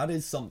fair, that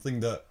is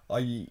something that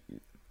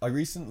I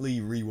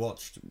recently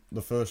rewatched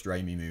the first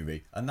Raimi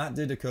movie, and that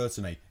did occur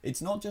to me. It's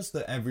not just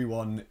that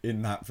everyone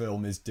in that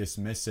film is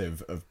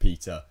dismissive of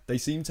Peter. They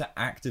seem to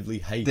actively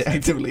hate him. They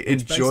actively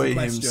enjoy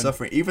him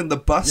suffering. Even the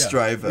bus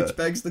driver. Which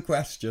begs the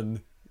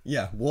question,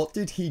 what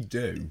did he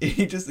do?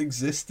 He just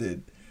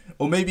existed.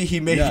 Or maybe he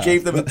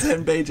gave them a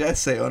 10-page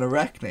essay on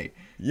Arachne.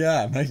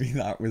 Yeah, maybe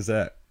that was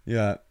it.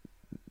 Yeah.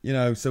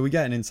 So we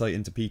get an insight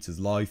into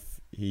Peter's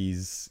life. He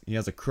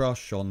has a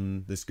crush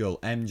on this girl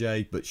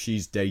MJ, but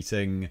she's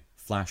dating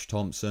Flash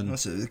Thompson.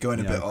 So it's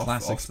going a bit off.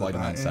 Classic off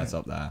Spider-Man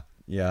setup there.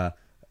 Yeah.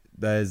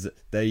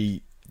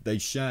 They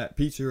share,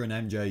 Peter and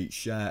MJ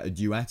share a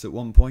duet at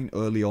one point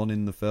early on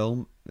in the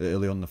film,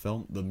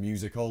 the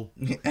musical.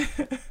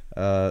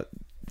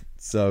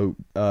 So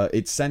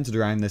it's centered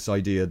around this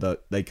idea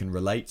that they can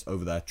relate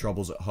over their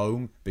troubles at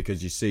home,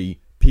 because you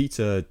see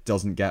Peter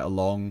doesn't get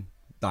along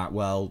that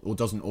well, or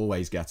doesn't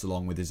always get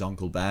along with his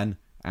Uncle Ben,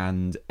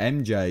 and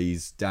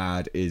MJ's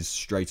dad is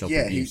straight up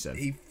abusive.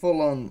 He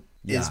full on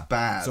is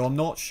bad. So I'm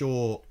not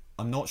sure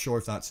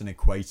if that's an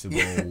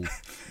equatable.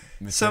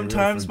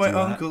 Sometimes my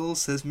uncle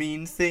says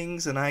mean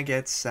things and I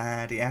get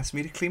sad. He asks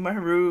me to clean my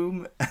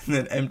room, and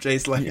then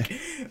MJ's like,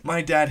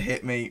 my dad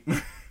hit me.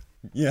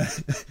 Yeah.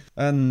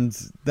 And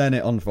then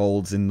it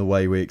unfolds in the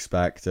way we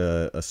expect.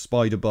 A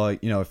spider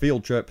bite, a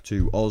field trip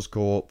to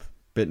Oscorp.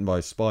 bitten by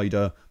a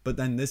spider. But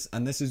then this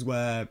is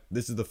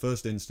the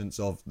first instance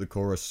of the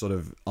chorus sort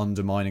of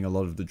undermining a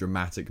lot of the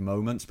dramatic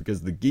moments,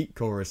 because the geek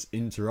chorus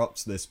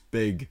interrupts this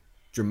big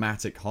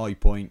dramatic high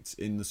point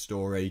in the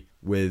story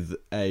with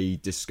a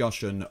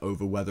discussion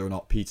over whether or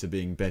not Peter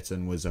being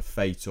bitten was a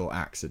fate or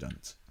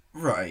accident.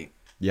 Right.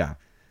 Yeah.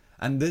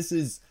 And this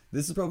is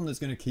a problem that's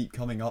going to keep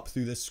coming up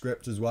through this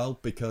script as well,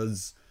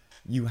 because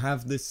you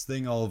have this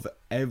thing of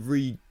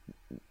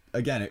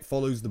again, it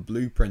follows the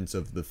blueprint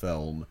of the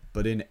film,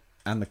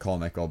 and the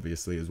comic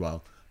obviously as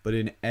well. But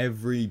in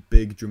every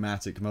big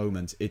dramatic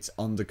moment, it's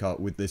undercut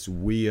with this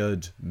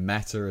weird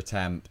meta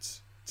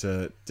attempt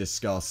to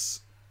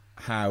discuss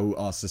how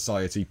our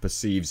society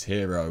perceives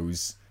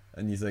heroes.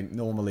 And you think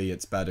normally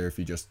it's better if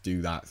you just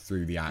do that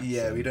through the action.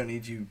 Yeah, we don't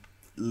need you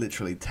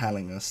literally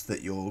telling us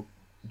that you're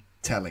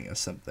telling us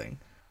something.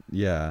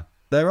 Yeah.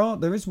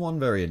 There is one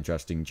very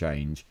interesting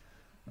change.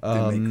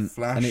 They make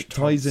Flash and it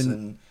ties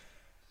Thompson,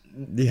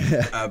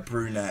 a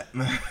brunette.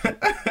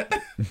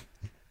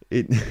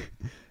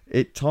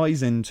 It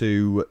ties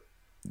into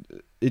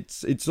it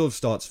sort of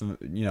starts from,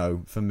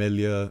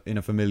 familiar, in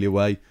a familiar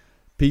way.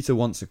 Peter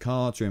wants a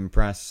car to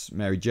impress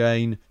Mary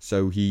Jane,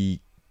 so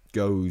he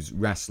goes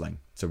wrestling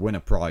to win a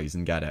prize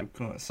and get it. Of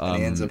course. And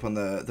he ends up on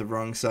the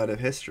wrong side of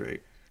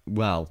history.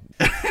 Well,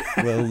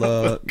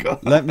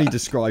 let me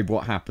describe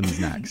what happens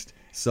next.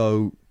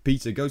 So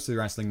Peter goes to the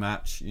wrestling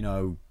match,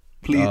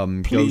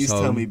 Please goes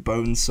home. tell me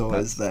Bonesaw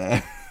is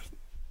there.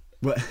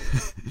 Well,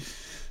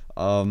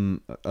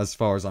 as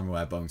far as I'm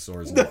aware,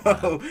 Bonesaw is not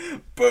No,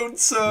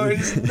 Bonesaw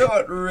is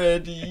not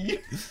ready.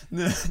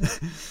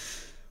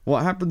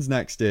 What happens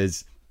next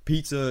is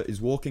Peter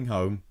is walking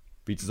home.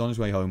 Peter's on his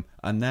way home,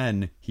 and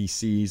then he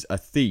sees a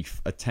thief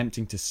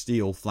attempting to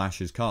steal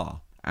Flash's car.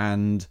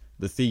 And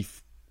the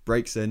thief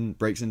breaks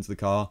into the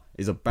car,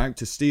 is about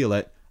to steal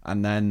it,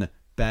 and then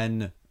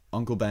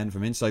Uncle Ben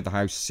from inside the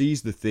house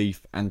sees the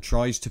thief and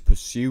tries to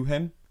pursue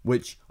him.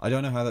 Which, I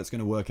don't know how that's going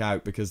to work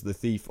out, because the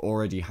thief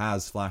already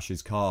has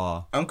Flash's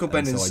car. Uncle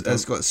Ben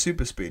has got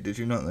super speed, did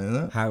you not know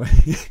that? How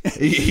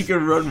he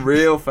can run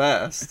real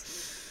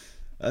fast.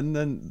 And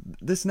then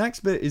this next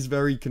bit is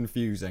very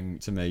confusing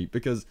to me,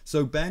 because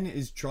so Ben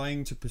is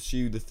trying to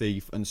pursue the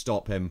thief and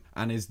stop him,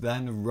 and is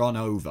then run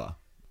over.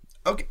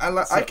 Okay,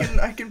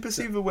 I can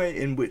perceive a way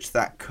in which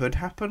that could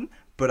happen,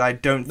 but I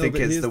don't think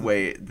it's the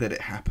way that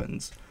it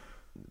happens.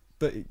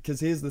 But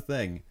because here's the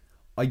thing,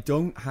 I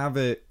don't have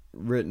it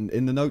written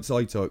in the notes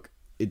I took.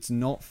 It's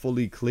not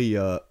fully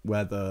clear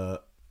whether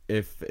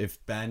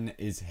if Ben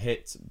is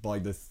hit by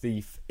the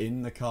thief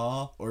in the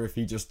car, or if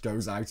he just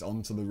goes out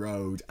onto the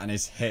road and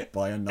is hit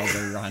by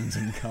another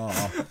random car.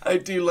 I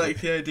do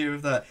like the idea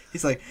of that.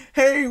 He's like,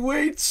 hey,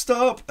 wait,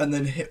 stop, and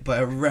then hit by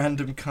a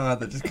random car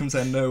that just comes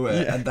out of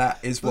nowhere. Yeah. And that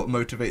is what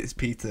motivates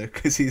Peter,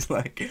 because he's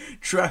like,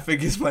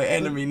 traffic is my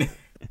enemy now.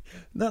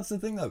 That's the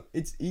thing though,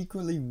 it's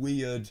equally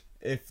weird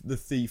if the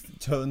thief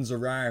turns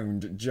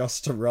around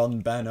just to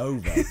run Ben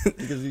over,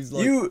 because he's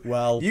like,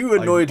 you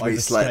annoyed me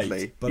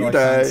slightly, but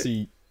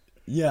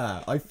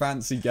I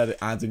fancy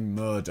adding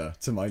murder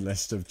to my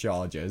list of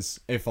charges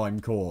if I'm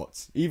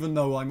caught, even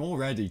though I'm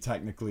already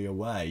technically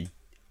away.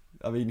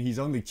 I mean, he's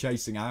only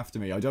chasing after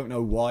me. I don't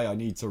know why I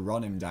need to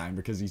run him down,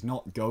 because he's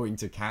not going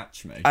to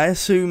catch me. I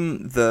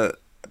assume that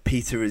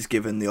Peter is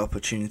given the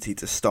opportunity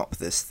to stop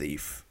this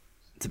thief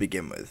to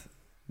begin with.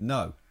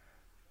 No.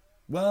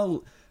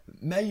 Well,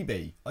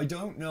 maybe. I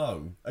don't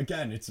know.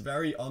 Again, it's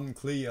very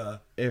unclear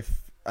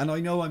if... And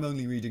I know I'm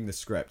only reading the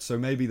script, so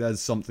maybe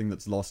there's something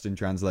that's lost in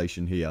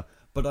translation here.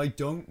 But I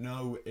don't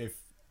know if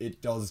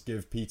it does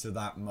give Peter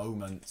that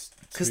moment.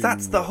 Because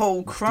that's the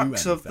whole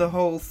crux of the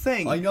whole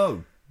thing. I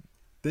know.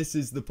 This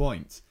is the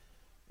point.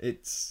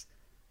 It's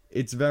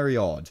very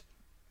odd.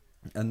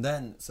 And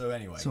then, so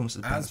anyway,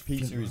 as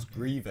Peter is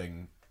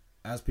grieving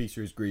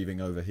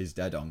over his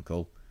dead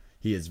uncle,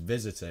 he is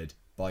visited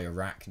by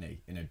Arachne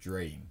in a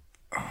dream.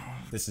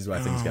 This is where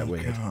things get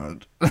weird.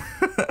 God.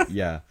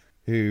 Yeah,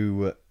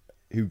 who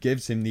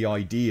gives him the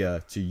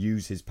idea to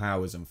use his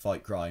powers and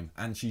fight crime,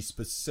 and she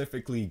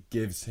specifically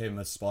gives him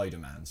a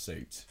Spider-Man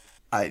suit.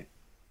 The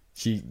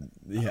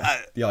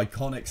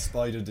iconic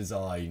spider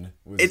design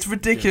it's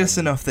ridiculous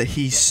enough that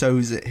he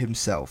sews it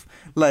himself.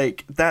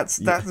 Like, that's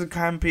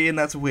campy and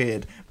that's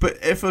weird. But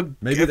they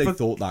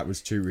thought that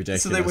was too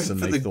ridiculous, so they went for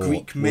the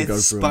Greek myth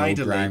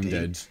spider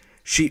lady.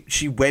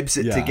 She webs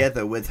it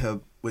together with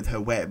her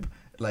web,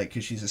 like,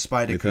 because she's a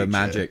spider creature. Her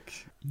magic.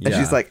 Yeah. And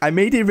she's like, I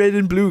made it red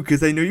and blue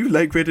because I know you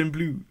like red and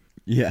blue.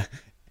 Yeah,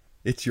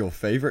 it's your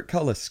favorite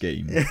color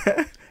scheme.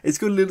 Yeah, it's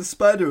got a little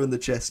spider on the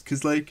chest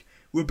because, like,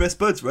 we're best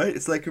buds, right?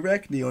 It's like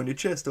Arachne on your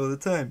chest all the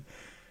time.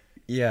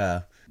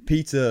 Yeah.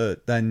 Peter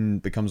then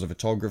becomes a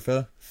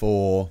photographer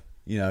for,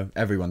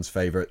 everyone's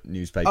favorite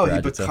newspaper editor.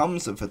 He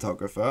becomes a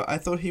photographer? I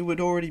thought he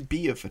would already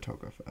be a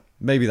photographer.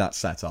 Maybe that's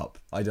set up.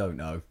 I don't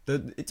know.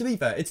 To be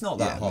fair, it's not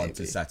that hard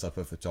to set up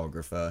a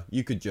photographer.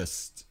 You could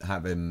just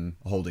have him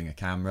holding a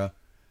camera.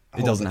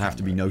 It doesn't have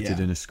to be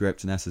noted in a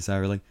script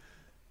necessarily.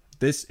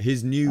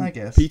 Peter's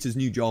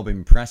new job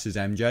impresses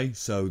MJ,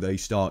 so they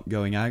start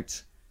going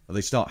out Or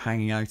they start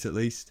hanging out at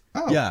least.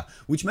 Oh. Yeah,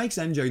 which makes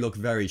MJ look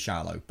very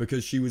shallow,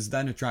 because she was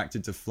then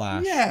attracted to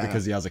Flash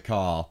because he has a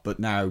car, but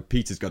now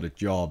Peter's got a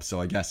job, so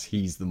I guess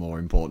he's the more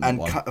important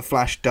one. And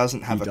Flash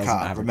doesn't have a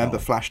car. Remember,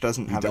 Flash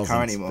doesn't have a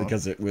car anymore.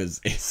 Because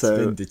it's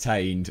been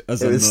detained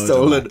as a murder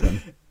stolen.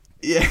 Weapon.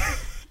 Yeah,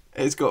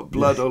 it's got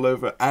blood all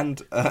over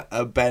and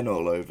a Ben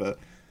all over.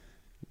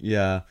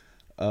 Yeah.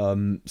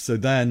 So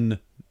then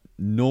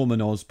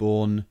Norman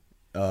Osborn,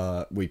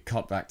 we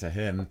cut back to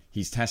him.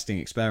 He's testing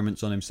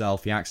experiments on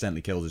himself. He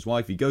accidentally kills his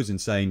wife. He goes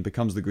insane,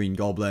 becomes the Green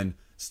Goblin,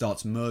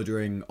 starts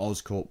murdering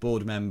Oscorp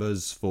board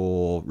members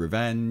for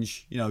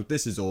revenge. You know,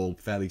 this is all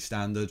fairly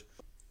standard.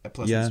 A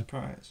pleasant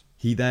surprise.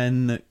 He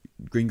then,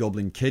 Green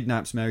Goblin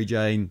kidnaps Mary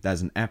Jane.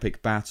 There's an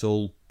epic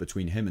battle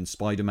between him and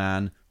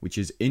Spider-Man, which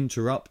is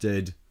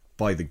interrupted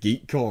by the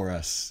Geek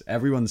Chorus,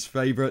 everyone's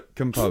favourite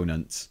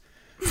component,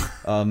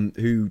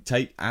 who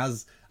take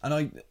as...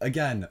 And I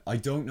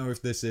don't know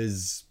if this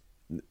is...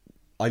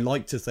 I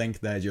like to think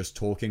they're just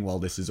talking while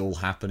this is all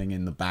happening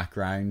in the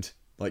background.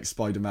 Like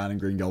Spider-Man and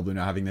Green Goblin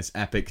are having this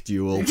epic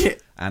duel,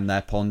 and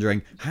they're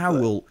pondering, how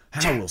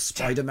will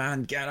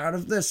Spider-Man get out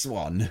of this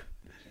one?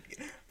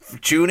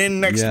 Tune in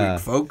next week,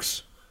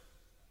 folks.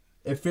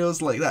 It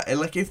feels like that.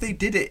 Like, if they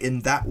did it in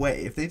that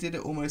way, if they did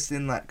it almost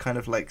in that kind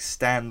of like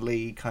Stan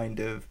Lee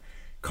kind of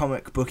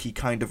comic booky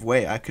kind of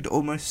way, I could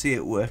almost see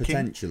it working.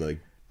 Potentially.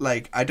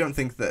 Like, I don't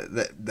think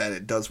that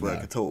it does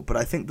work at all, but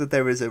I think that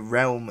there is a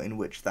realm in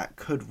which that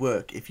could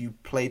work if you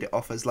played it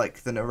off as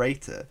like the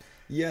narrator.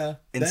 Yeah,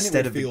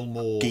 instead of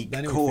Geek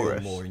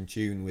Chorus. Feel more in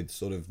tune with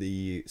sort of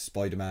the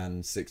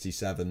Spider-Man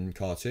 67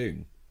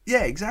 cartoon.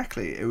 Yeah,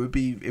 exactly. It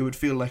would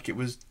feel like it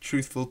was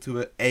truthful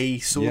to a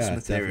source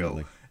material,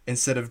 definitely,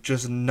 instead of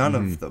just none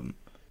of them.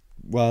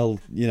 Well,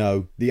 you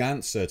know, the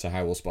answer to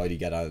how will Spidey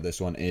get out of this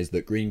one is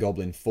that Green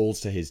Goblin falls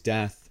to his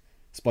death,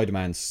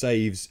 Spider-Man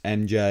saves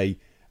MJ,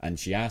 and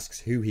she asks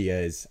who he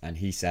is, and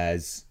he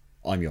says,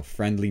 "I'm your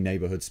friendly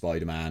neighborhood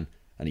Spider-Man,"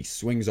 and he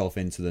swings off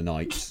into the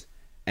night.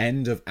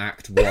 End of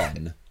Act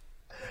 1.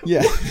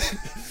 Yeah.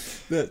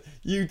 That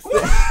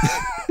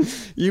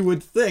you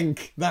would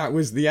think that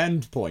was the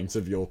end point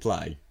of your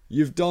play.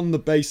 You've done the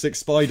basic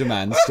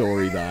Spider-Man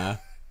story there.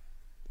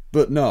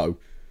 But no.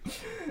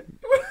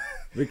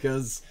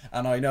 Because,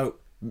 and I know,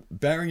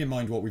 bearing in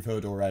mind what we've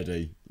heard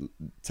already,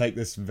 take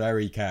this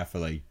very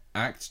carefully.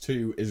 Act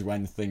 2 is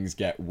when things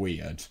get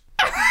weird.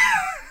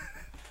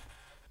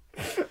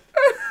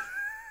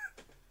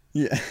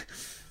 Yeah.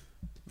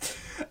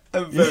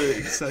 I'm very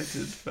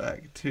excited for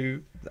Act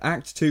 2.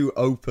 Act 2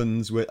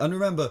 opens with... And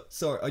remember,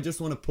 sorry, I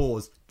just want to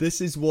pause. This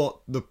is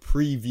what the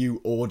preview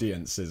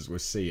audiences were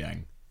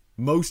seeing.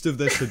 Most of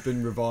this had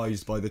been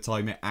revised by the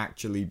time it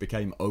actually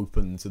became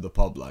open to the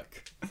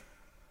public.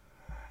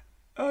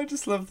 I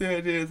just love the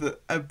idea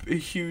that a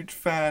huge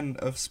fan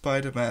of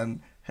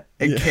Spider-Man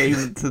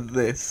came to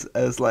this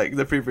as, like,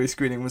 the preview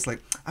screening was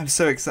like, I'm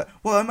so excited.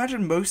 Well, I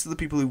imagine most of the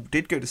people who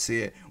did go to see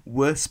it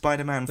were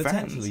Spider-Man fans.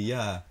 Potentially,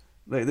 yeah.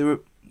 Like, there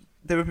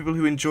were people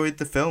who enjoyed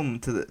the film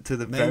to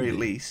the very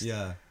least.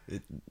 Yeah.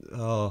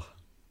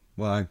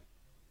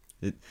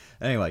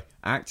 Anyway,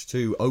 Act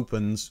 2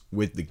 opens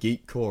with the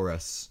Geek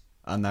Chorus,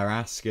 and they're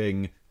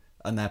asking,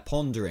 and they're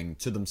pondering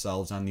to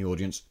themselves and the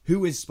audience,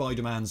 who is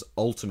Spider-Man's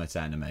ultimate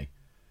enemy?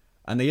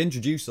 And they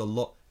introduce a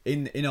lot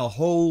in a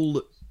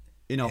whole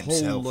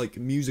like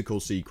musical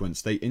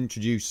sequence. They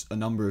introduce a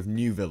number of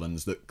new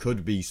villains that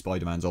could be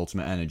Spider-Man's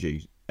ultimate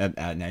enemy.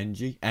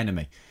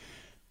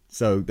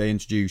 So they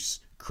introduce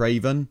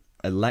Kraven,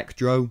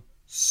 Electro,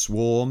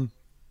 Swarm,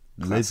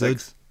 Classics.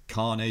 Lizard,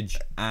 Carnage,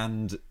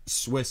 and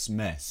Swiss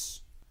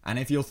Miss. And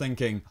if you're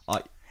thinking,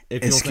 I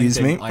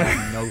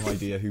have no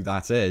idea who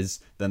that is,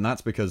 then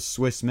that's because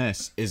Swiss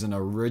Miss is an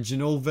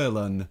original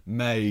villain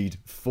made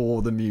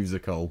for the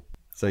musical.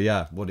 So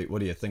yeah, what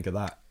do you think of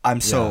that? I'm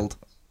sold.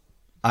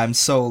 I'm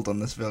sold on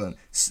this villain.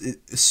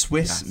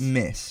 Swiss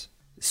Miss.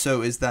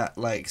 So is that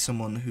like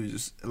someone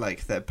who's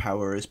like their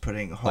power is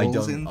putting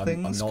holes in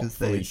things? I'm not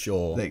fully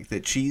sure. Like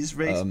the cheese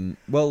race.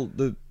 Well,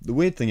 the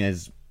weird thing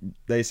is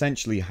they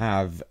essentially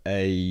have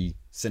a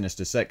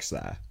Sinister Six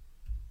there,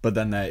 but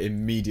then they're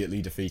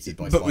immediately defeated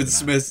by Spider-Man. with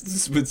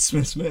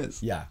Swiss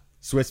Miss. Yeah,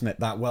 Swiss Miss,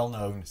 that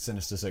well-known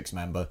Sinister Six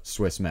member,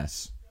 Swiss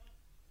Miss.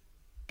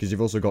 Because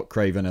you've also got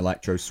Kraven,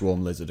 Electro,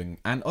 Swarm, Lizard,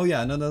 and oh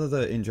yeah, and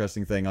another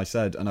interesting thing I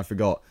said and I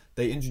forgot.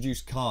 They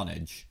introduced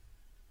Carnage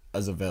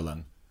as a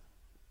villain,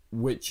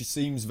 which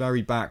seems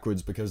very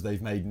backwards because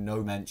they've made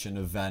no mention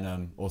of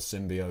Venom or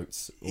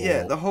symbiotes.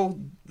 Yeah, the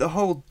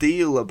whole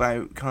deal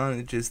about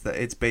Carnage is that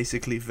it's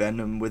basically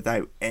Venom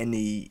without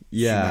any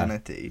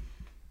humanity.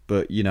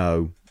 But you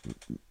know,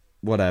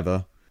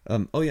 whatever.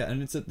 Oh yeah,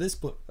 and it's at this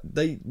point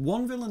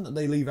one villain that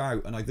they leave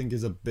out, and I think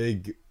is a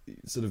big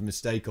sort of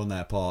mistake on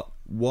their part.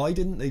 Why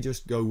didn't they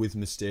just go with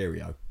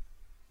Mysterio?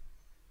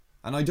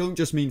 And I don't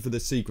just mean for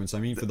this sequence, I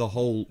mean for the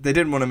whole... They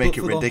didn't want to make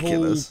it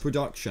ridiculous. The whole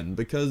production,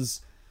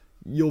 because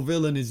your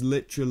villain is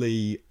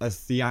literally a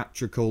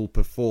theatrical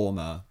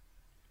performer.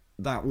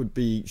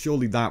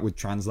 Surely that would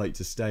translate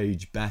to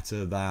stage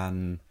better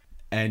than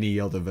any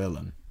other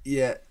villain.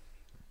 Yeah.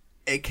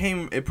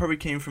 It probably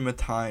came from a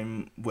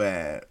time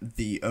where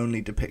the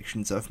only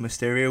depictions of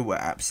Mysterio were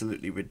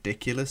absolutely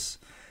ridiculous.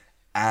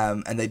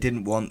 And they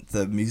didn't want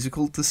the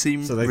musical to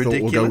seem so they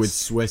ridiculous. Thought we'll go with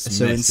Swiss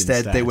so Miss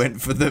instead they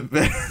went for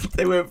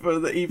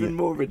the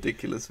more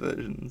ridiculous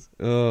versions.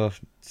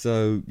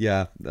 So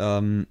yeah,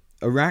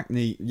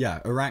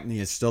 Arachne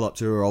is still up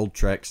to her old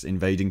tricks,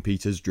 invading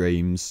Peter's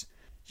dreams.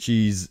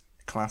 She's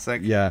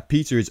classic. Yeah,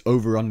 Peter is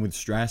overrun with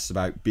stress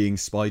about being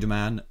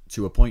Spider-Man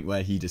to a point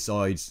where he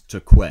decides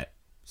to quit.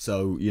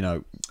 So,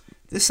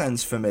 this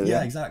sounds familiar.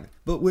 Yeah, exactly.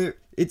 But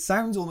it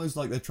sounds almost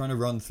like they're trying to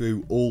run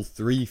through all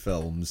 3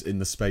 films in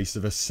the space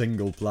of a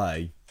single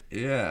play.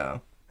 Yeah.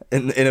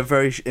 In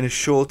a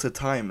shorter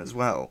time as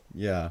well.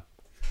 Yeah.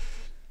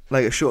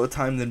 Like a shorter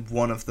time than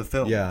one of the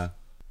films. Yeah.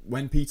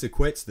 When Peter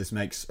quits, this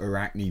makes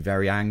Arachne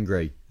very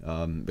angry,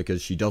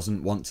 because she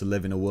doesn't want to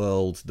live in a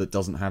world that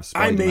doesn't have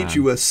Spider-Man. I made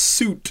you a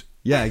suit.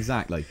 Yeah,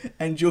 exactly.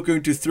 And you're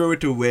going to throw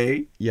it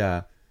away?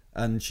 Yeah.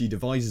 And she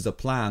devises a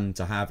plan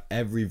to have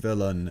every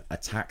villain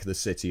attack the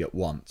city at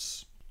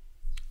once.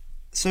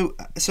 So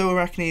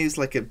Arachne is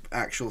like an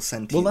actual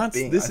sentient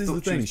being. This is the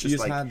thing.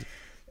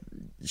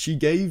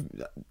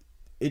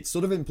 It's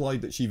sort of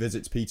implied that she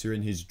visits Peter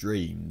in his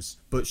dreams,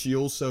 but she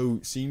also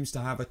seems to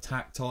have a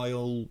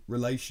tactile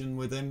relation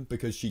with him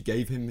because she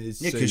gave him his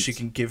suit. Yeah, because she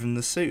can give him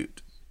the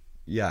suit.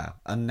 Yeah,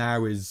 and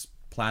now is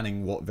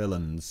planning what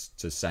villains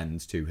to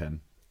send to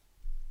him.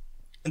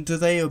 And do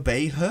they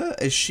obey her?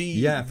 Is she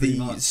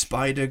the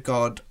spider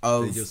god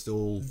of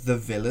the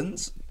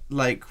villains?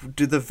 Like,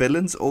 do the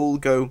villains all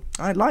go,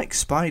 I like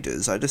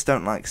spiders, I just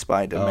don't like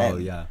Spider-Men? Oh,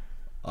 yeah.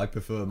 I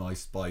prefer my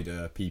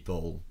spider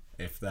people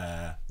if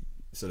they're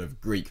sort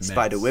of Greek myths.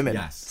 Spider women.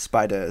 Yes.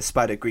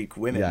 Spider Greek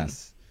women.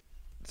 Yes.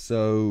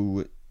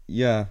 So,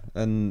 yeah,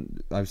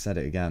 and I've said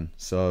it again.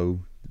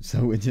 So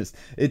we're just...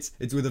 It's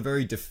with a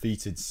very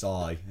defeated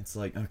sigh. It's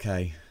like,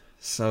 okay,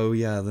 so,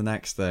 yeah, the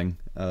next thing...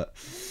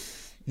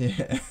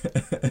 Yeah.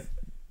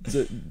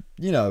 So,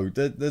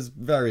 there's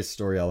various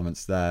story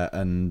elements there,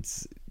 and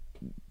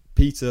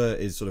Peter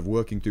is sort of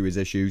working through his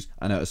issues,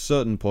 and at a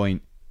certain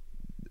point,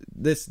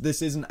 this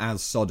isn't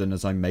as sudden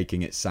as I'm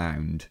making it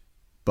sound,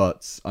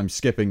 but I'm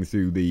skipping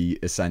through the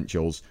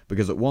essentials,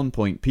 because at one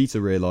point Peter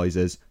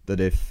realizes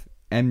that if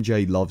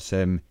MJ loves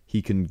him,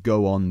 he can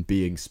go on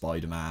being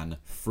Spider-Man,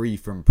 free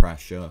from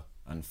pressure,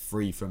 and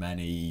free from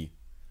any,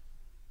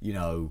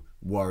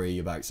 worry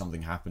about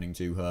something happening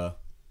to her,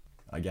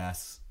 I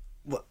guess.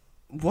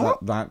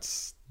 What?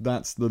 That's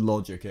the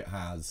logic it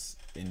has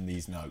in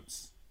these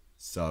notes.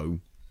 So,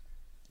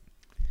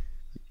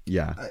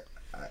 yeah.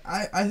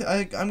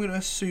 I'm going to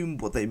assume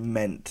what they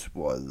meant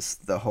was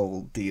the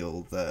whole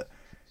deal that...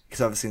 Because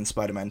obviously in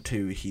Spider-Man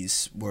 2,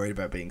 he's worried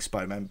about being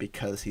Spider-Man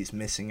because he's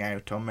missing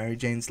out on Mary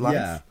Jane's life.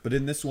 Yeah, but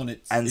in this one,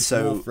 it's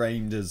more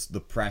framed as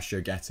the pressure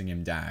getting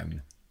him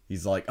down.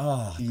 He's like,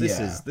 this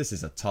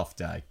is a tough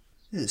day.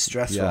 This is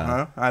stressful,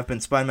 huh? I've been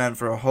Spider-Man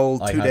for a whole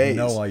 2 days. I had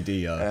no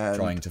idea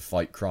trying to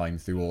fight crime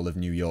through all of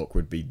New York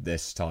would be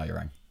this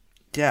tiring.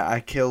 Yeah,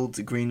 I killed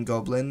the Green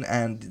Goblin,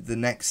 and the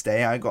next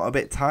day I got a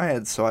bit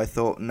tired, so I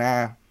thought,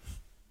 nah.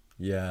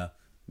 Yeah,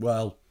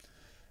 well,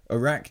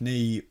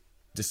 Arachne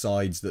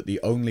decides that the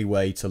only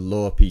way to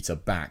lure Peter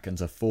back and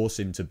to force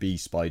him to be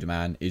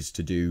Spider-Man is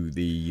to do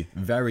the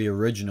very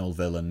original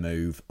villain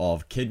move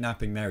of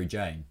kidnapping Mary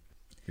Jane.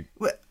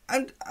 Well,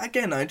 and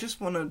again, I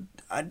just want to...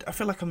 I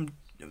feel like I'm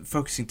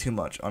focusing too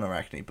much on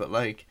Arachne, but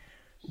like,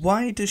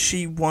 why does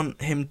she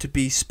want him to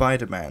be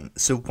Spider-Man?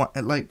 So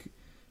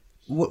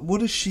what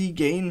does she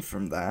gain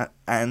from that?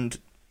 And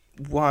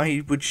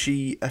why would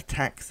she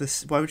attack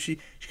this? Why would she?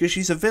 Because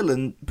she's a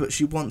villain, but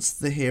she wants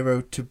the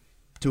hero to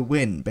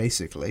win,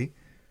 basically.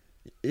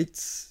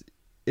 It's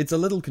a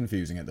little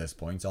confusing at this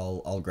point.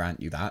 I'll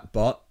grant you that,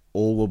 but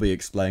all will be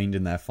explained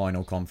in their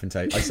final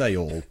confrontation. I say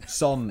all.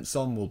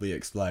 Some will be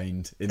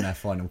explained in their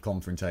final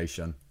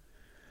confrontation.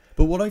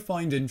 But what I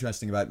find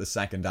interesting about the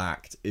second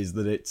act is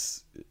that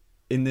it's,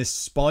 in this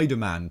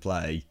Spider-Man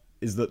play,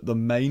 is that the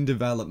main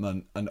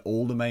development and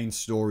all the main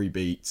story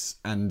beats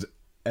and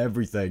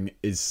everything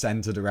is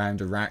centered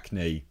around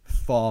Arachne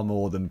far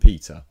more than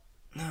Peter.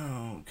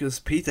 No, because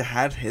Peter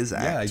had his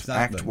act. Yeah,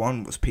 exactly. Act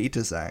 1 was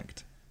Peter's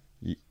act.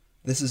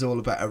 This is all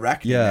about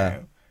Arachne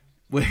now.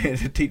 We're here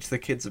to teach the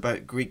kids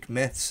about Greek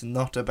myths,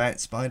 not about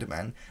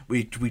Spider-Man.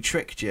 We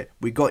tricked you.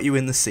 We got you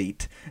in the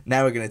seat.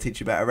 Now we're going to teach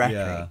you about Arachne.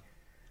 Yeah.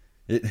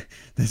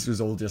 This was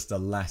all just a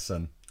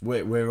lesson.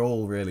 We're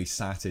all really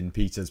sat in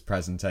Peter's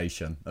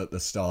presentation at the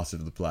start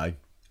of the play.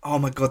 Oh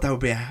my god, that would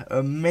be an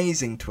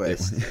amazing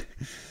twist.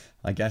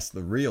 I guess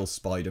the real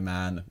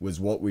Spider-Man was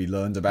what we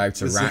learned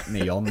about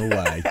Arachne on the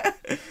way.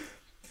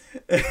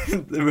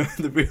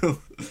 the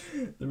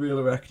real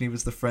Arachne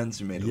was the friends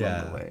we made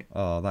along the way.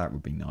 Oh, that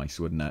would be nice,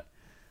 wouldn't it?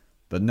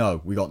 But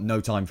no, we got no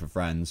time for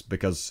friends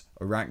because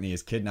Arachne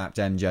has kidnapped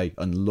MJ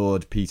and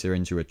lured Peter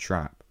into a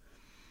trap.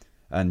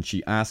 And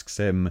she asks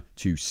him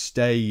to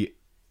stay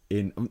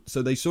in...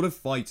 So they sort of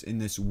fight in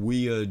this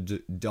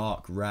weird,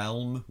 dark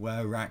realm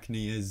where Arachne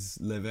is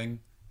living.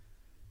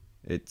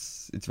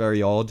 It's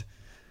very odd.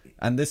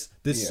 And this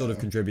sort of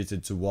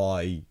contributed to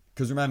why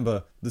Because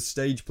remember, the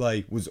stage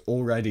play was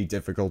already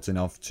difficult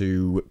enough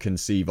to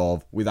conceive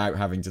of without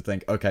having to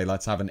think, okay,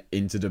 let's have an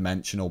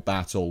interdimensional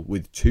battle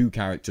with two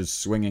characters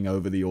swinging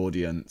over the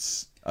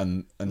audience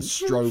and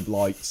strobe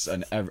lights,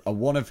 and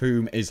one of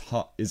whom is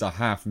a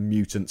half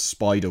mutant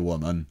Spider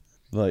Woman.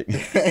 Like,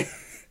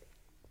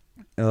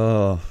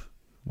 oh,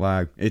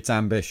 wow, it's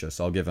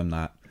ambitious. I'll give him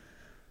that.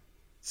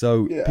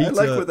 So yeah, Peter, I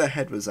like where their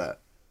head was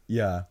at.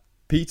 Yeah.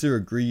 Peter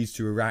agrees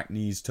to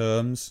Arachne's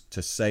terms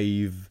to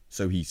save,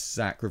 so he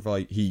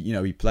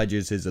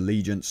pledges his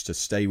allegiance to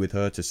stay with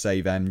her to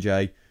save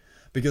MJ.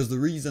 Because the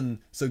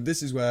reason, so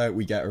this is where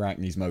we get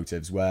Arachne's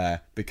motives,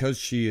 where because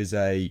she's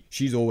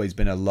always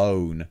been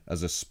alone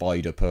as a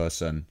spider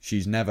person.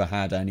 She's never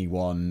had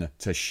anyone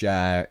to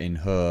share in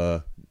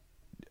her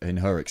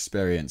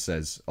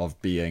experiences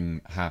of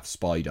being half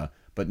spider.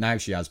 But now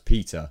she has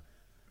Peter.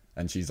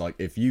 And she's like,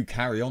 if you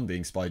carry on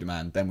being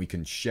Spider-Man, then we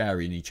can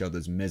share in each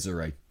other's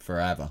misery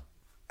forever.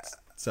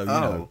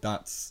 So,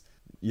 that's...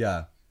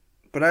 Yeah.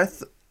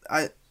 But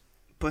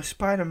but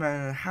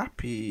Spider-Man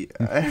happy.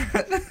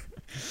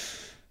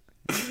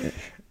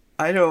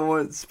 I don't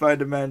want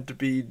Spider-Man to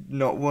be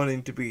not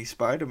wanting to be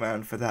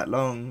Spider-Man for that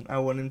long. I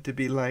want him to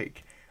be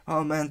like,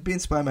 oh man, being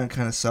Spider-Man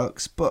kind of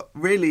sucks, but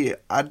really,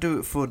 I do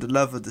it for the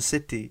love of the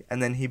city.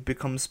 And then he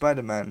becomes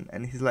Spider-Man,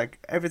 and he's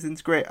like,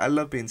 everything's great, I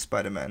love being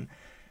Spider-Man.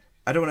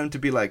 I don't want him to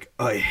be like,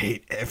 I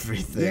hate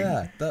everything.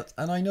 Yeah,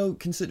 and I know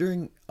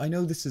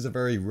this is a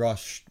very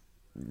rushed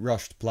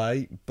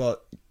play,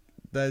 but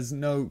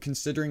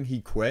considering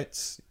he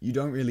quits, you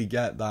don't really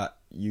get that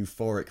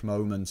euphoric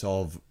moment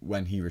of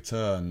when he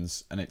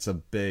returns, and it's a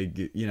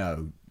big,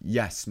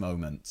 yes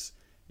moment.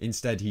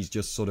 Instead, he's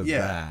just sort of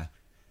there.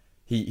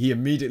 He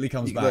immediately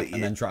comes back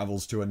and then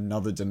travels to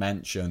another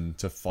dimension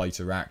to fight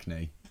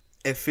Arachne.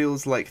 It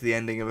feels like the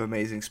ending of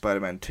Amazing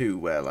Spider-Man 2,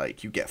 where,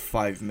 like, you get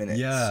 5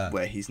 minutes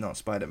where he's not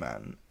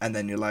Spider-Man, and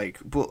then you're like,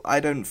 but I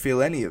don't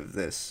feel any of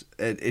this.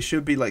 It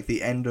should be like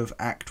the end of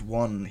Act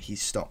 1, he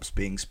stops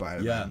being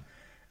Spider-Man,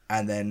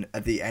 and then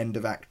at the end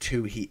of Act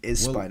 2, he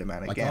is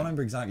Spider-Man again. I can't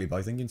remember exactly, but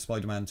I think in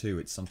Spider-Man 2,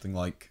 it's something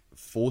like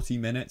 40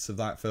 minutes of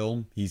that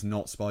film, he's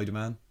not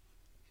Spider-Man,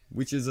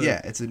 which is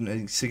it's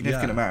a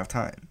significant amount of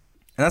time.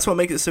 And that's what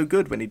makes it so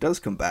good when he does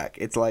come back.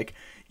 It's like,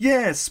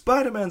 yeah,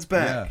 Spider-Man's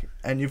back,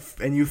 and you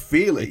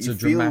feel it. It's you a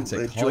feel dramatic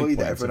the joy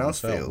that everyone else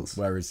feels.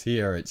 Whereas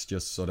here, it's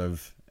just sort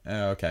of,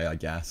 okay, I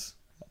guess.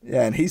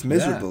 Yeah, and he's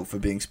miserable for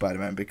being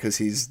Spider-Man because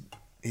he's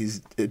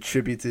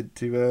attributed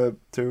to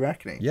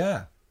Arachne.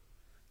 Yeah,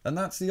 and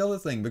that's the other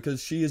thing,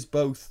 because she is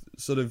both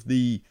sort of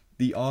the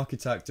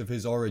architect of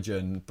his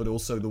origin, but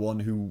also the one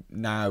who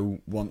now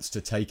wants to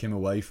take him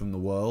away from the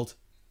world.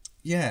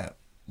 Yeah,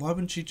 why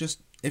wouldn't she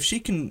just, if she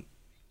can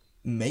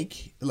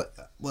make, like,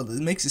 well,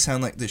 it makes it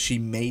sound like that she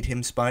made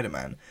him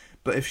Spider-Man,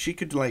 but if she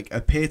could, like,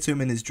 appear to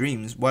him in his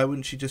dreams, why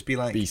wouldn't she just be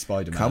like, be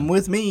Spider-Man, come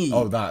with me?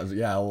 Oh, that,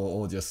 yeah,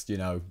 or just,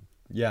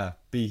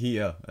 be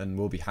here and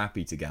we'll be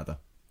happy together.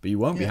 But you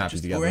won't be happy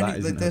together. That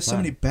isn't there's so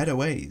many better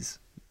ways.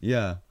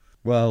 Yeah.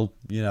 Well,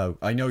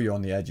 I know you're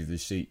on the edge of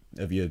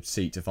your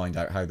seat to find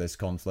out how this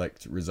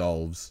conflict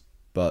resolves,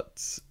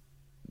 but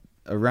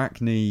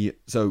Arachne,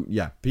 so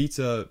yeah,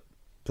 Peter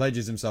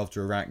pledges himself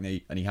to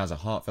Arachne, and he has a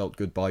heartfelt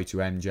goodbye to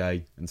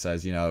MJ and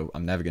says,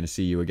 I'm never going to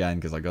see you again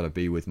because I got to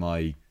be with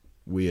my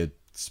weird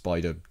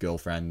spider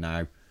girlfriend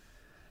now.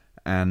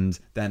 And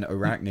then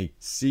Arachne,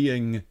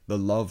 seeing the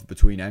love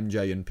between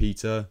MJ and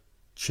Peter,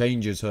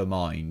 changes her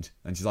mind,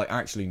 and she's like,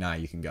 actually, now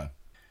you can go.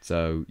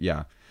 So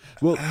yeah,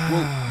 well,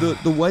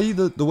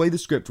 the way the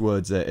script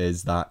words it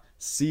is that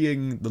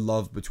seeing the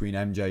love between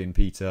MJ and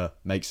Peter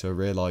makes her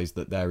realize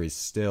that there is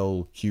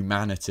still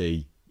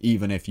humanity,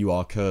 even if you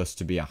are cursed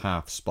to be a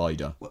half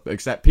spider.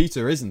 Except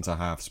Peter isn't a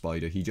half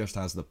spider, he just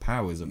has the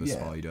powers of a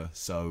spider,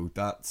 so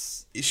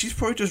that's... She's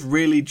probably just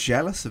really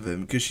jealous of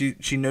him, because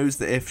she knows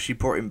that if she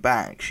brought him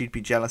back, she'd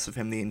be jealous of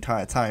him the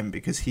entire time,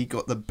 because he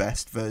got the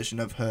best version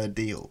of her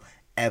deal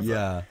ever.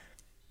 Yeah.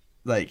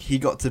 Like, he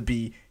got to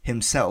be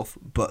himself,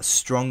 but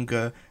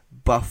stronger,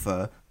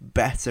 buffer,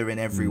 better in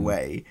every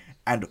way,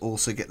 and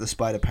also get the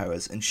spider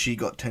powers, and she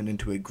got turned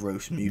into a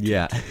gross mutant.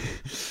 Yeah.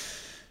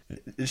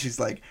 She's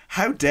like,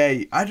 how dare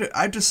you?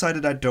 I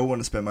decided I don't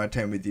want to spend my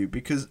time with you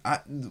because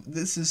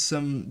this is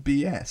some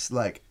BS.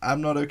 Like,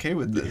 I'm not okay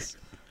with this.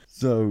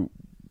 So,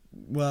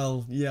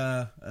 well,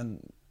 yeah,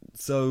 and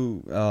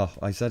so,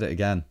 I said it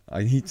again.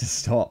 I need to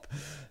stop.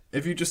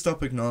 If you just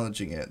stop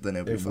acknowledging it, then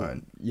it'll be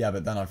fine. Yeah,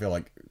 but then I feel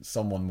like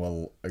someone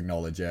will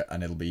acknowledge it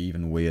and it'll be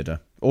even weirder.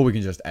 Or we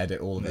can just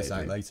edit all of this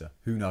out later.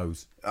 Who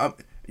knows?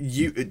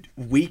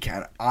 We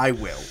can. I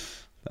will.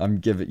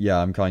 I'm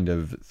kind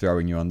of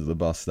throwing you under the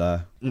bus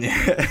there.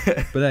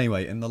 But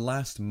anyway, in the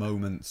last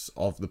moments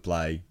of the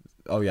play,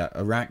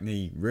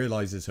 Arachne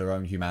realizes her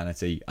own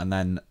humanity and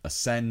then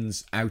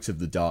ascends out of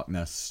the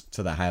darkness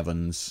to the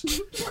heavens.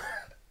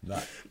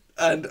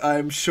 And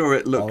I'm sure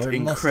it looked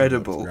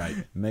incredible.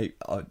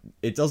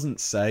 It doesn't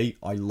say.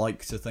 I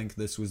like to think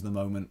this was the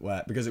moment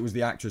where, because it was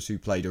the actress who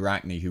played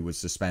Arachne who was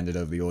suspended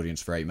over the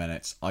audience for 8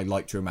 minutes. I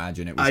like to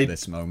imagine it was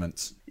this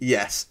moment.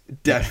 Yes,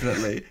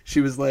 definitely.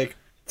 She was like,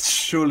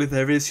 Surely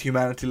there is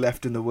humanity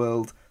left in the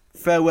world.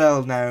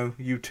 Farewell now,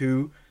 you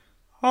two.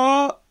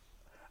 Ah.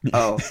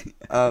 Oh.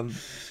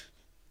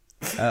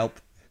 Help.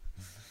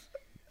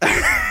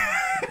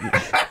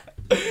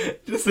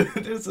 just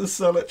a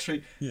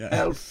solitary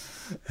help.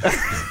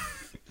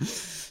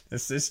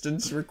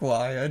 Assistance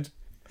required.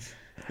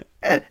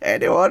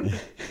 Anyone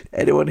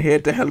here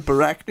to help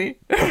Arachne?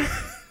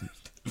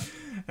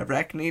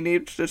 Arachne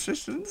needs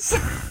assistance.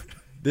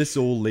 This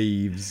all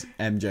leaves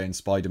MJ and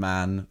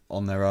Spider-Man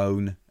on their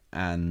own,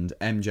 and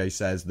MJ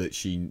says that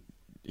he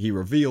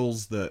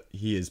reveals that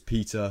he is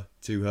Peter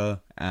to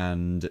her,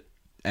 and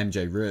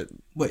MJ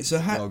wait, so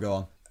how? Oh,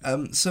 go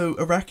on. So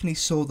Arachne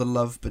saw the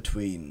love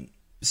between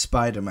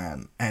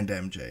Spider-Man and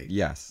MJ.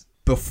 Yes.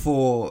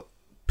 Before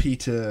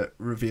Peter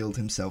revealed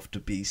himself to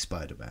be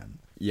Spider-Man.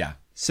 Yeah.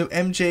 So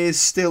MJ is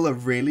still a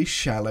really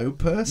shallow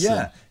person.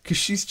 Yeah. Because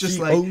she's just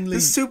the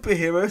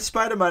superhero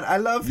Spider-Man. I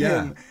love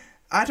him.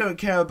 I don't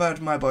care about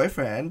my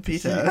boyfriend,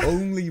 Peter. She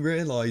only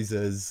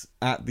realises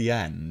at the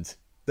end.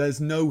 There's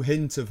no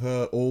hint of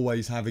her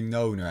always having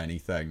known or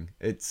anything.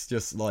 It's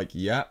just like,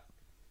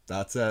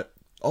 that's it.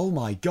 Oh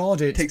my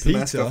god, it's Takes Peter. The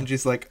mask off and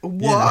she's like,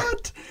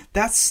 what?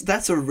 Yeah.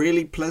 That's a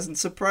really pleasant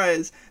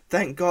surprise.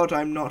 Thank God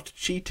I'm not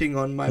cheating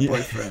on my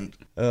boyfriend.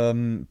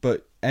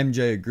 But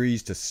MJ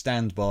agrees to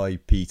stand by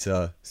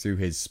Peter through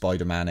his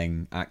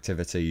Spider-Manning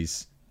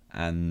activities,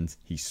 and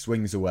he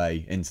swings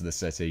away into the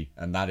city,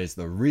 and that is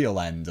the real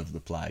end of the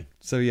play.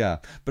 So yeah,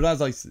 but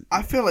as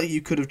I feel like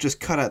you could have just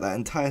cut out that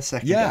entire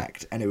second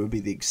act, and it would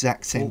be the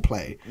exact same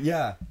play.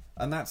 Yeah,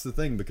 and that's the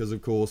thing, because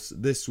of course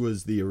this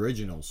was the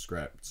original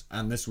script,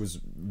 and this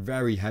was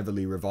very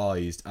heavily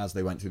revised as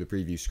they went through the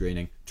preview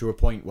screening, to a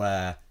point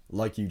where,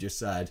 like you just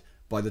said,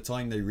 by the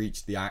time they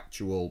reached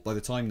by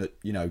the time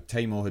that,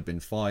 Tamor had been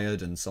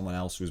fired and someone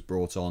else was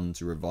brought on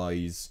to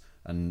revise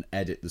and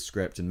edit the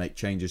script and make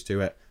changes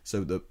to it,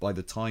 so that by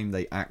the time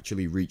they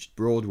actually reached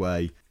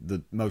Broadway,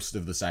 most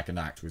of the second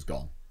act was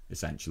gone,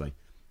 essentially.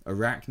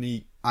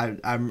 Arachne...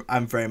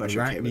 I'm very much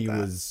okay with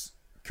that.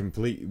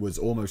 Arachne was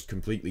almost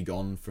completely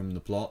gone from the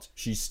plot.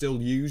 She's still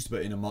used,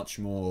 but in a much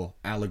more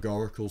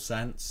allegorical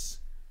sense.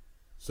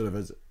 Sort of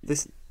as...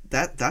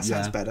 That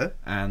sounds better.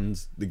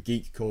 And the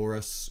geek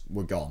chorus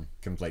were gone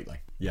completely.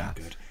 Yeah.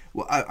 Oh, good.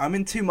 Well, I'm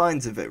in two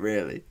minds of it,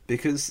 really,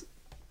 because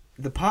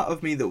the part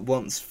of me that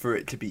wants for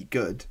it to be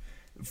good,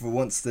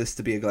 wants this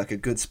to be like a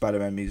good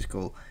Spider-Man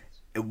musical,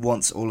 it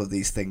wants all of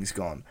these things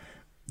gone.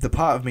 The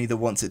part of me that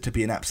wants it to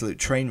be an absolute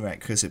train wreck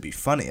because it'd be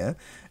funnier,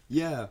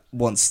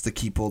 wants to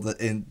keep all of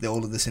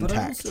this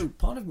intact. But also,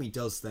 part of me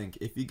does think,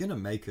 if you're gonna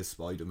make a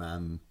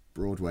Spider-Man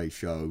Broadway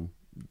show,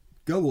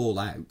 go all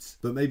out.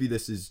 But maybe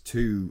this is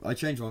too... I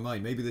changed my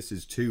mind. Maybe this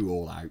is too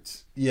all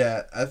out.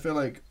 Yeah, I feel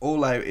like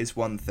all out is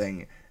one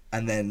thing,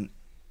 and then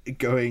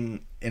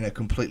going in a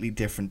completely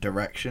different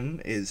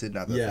direction is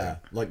another thing. Yeah,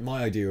 like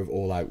my idea of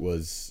all out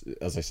was,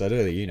 as I said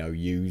earlier,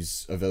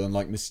 use a villain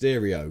like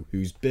Mysterio,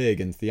 who's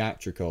big and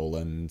theatrical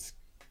and...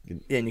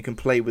 Yeah, and you can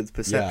play with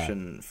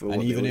perception for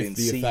what the audience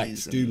sees. And even if the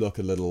effects do look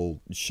a little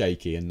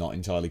shaky and not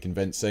entirely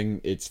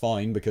convincing, it's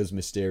fine because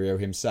Mysterio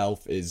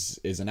himself is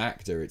an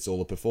actor. It's all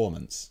a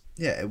performance.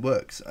 Yeah, it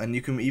works, and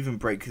you can even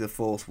break the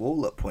fourth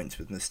wall at points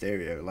with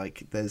Mysterio.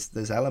 Like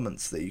there's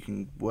elements that you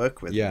can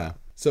work with. Yeah.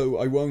 So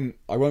I won't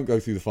go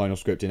through the final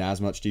script in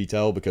as much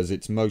detail because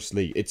it's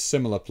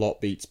similar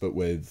plot beats but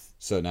with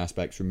certain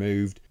aspects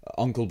removed.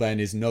 Uncle Ben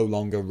is no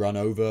longer run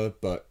over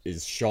but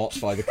is shot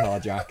by the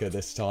carjacker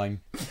this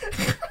time.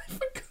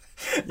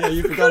 Yeah,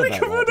 you forgot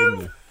about that,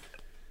 didn't you?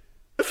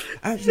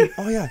 Actually,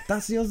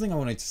 that's the other thing I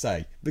wanted to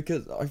say,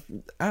 because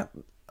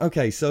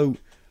so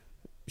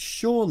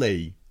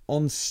surely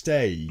on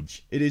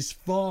stage it is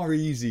far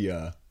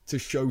easier to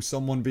show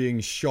someone being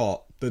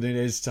shot than it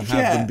is to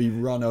have them be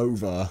run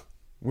over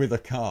with a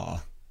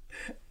car.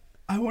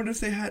 I wonder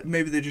if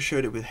maybe they just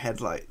showed it with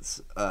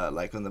headlights,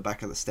 like on the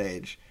back of the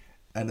stage,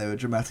 and they were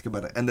dramatic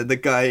about it. And then the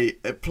guy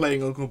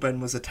playing Uncle Ben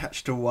was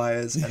attached to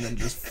wires and then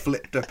just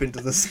flipped up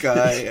into the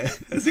sky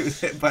as he was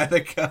hit by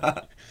the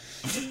car.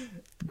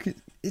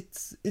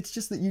 It's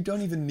just that you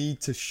don't even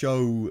need to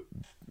show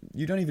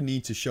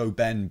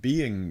Ben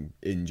being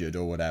injured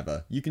or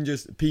whatever.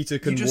 Peter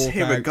can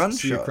walk out,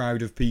 see a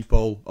crowd of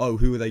people. Oh,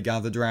 who are they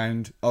gathered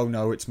around? Oh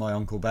no, it's my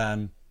Uncle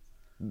Ben.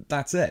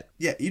 That's it.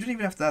 Yeah, you don't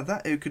even have to have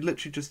that. It could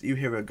literally just, you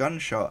hear a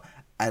gunshot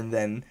and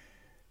then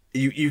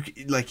you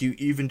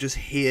even just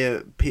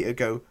hear Peter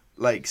go,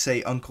 like,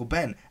 say Uncle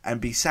Ben and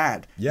be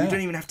sad. Yeah. You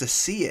don't even have to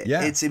see it.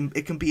 Yeah.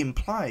 It can be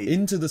implied.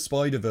 Into the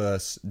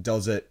Spider-Verse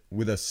does it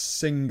with a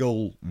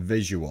single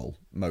visual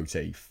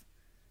motif.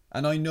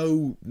 And I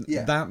know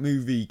that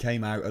movie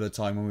came out at a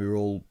time when we were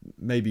all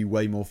maybe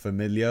way more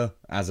familiar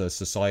as a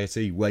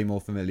society, way more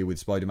familiar with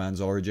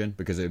Spider-Man's origin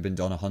because it had been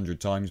done 100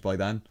 times by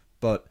then.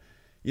 But,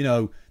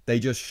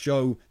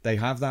 they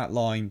have that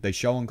line, they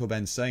show Uncle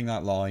Ben saying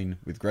that line,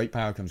 with great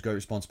power comes great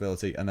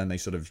responsibility, and then they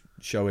sort of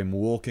show him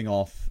walking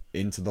off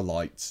into the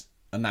lights,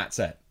 and that's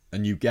it.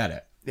 And you get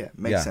it. Yeah,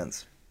 makes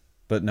sense.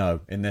 But no,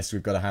 in this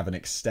we've got to have an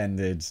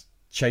extended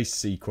chase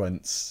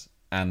sequence,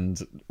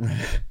 and...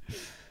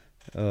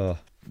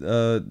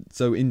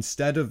 So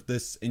instead of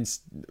this,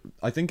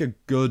 I think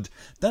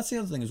that's the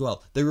other thing as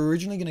well. They were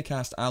originally going to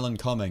cast Alan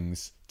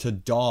Cummings to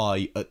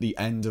die at the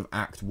end of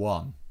Act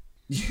 1.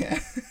 Yeah.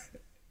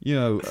 You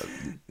know,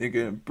 they're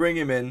going to bring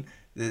him in,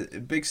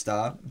 the big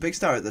star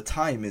at the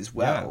time as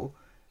well,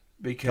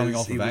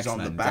 because he was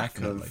on the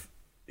back of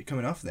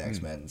coming off the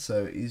X-Men,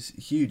 so he's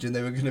huge, and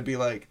they were going to be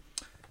like,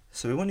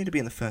 so we want you to be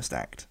in the first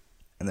act,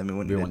 and then we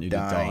want you to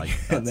die.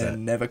 And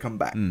then never come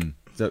back.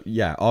 So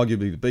yeah,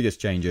 arguably the biggest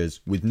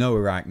changes with no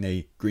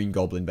Arachne. Green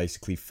Goblin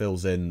basically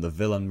fills in the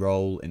villain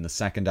role in the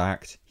second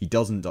act. He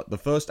doesn't. The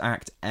first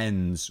act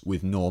ends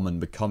with Norman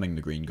becoming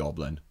the Green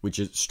Goblin, which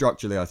is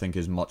structurally, I think,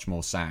 is much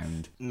more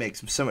sound.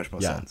 Makes so much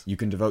more sense. You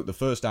can devote the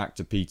first act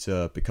to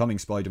Peter becoming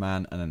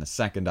Spider-Man, and then the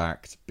second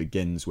act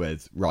begins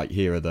with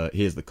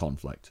here's the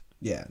conflict.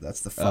 Yeah,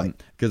 that's the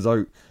fight.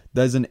 Because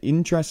there's an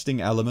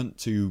interesting element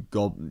to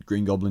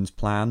Green Goblin's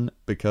plan,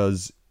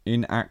 because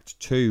in Act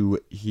 2,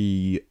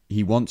 he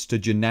wants to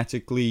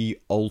genetically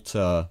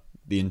alter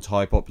the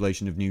entire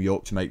population of New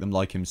York to make them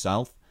like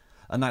himself.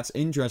 And that's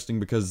interesting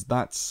because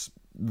that's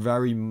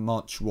very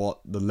much what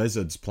the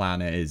Lizard's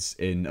plan is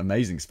in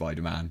Amazing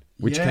Spider-Man,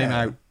 which came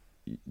out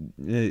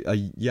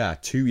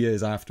 2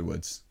 years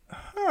afterwards.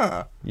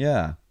 Huh.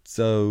 Yeah.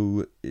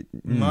 So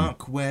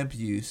Mark Webb,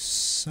 you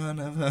son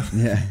of a...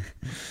 Yeah.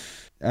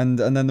 And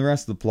then the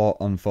rest of the plot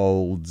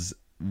unfolds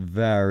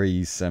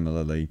very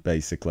similarly,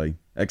 basically.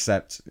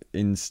 Except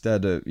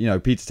instead of,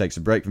 Peter takes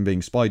a break from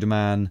being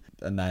Spider-Man,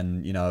 and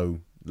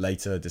then,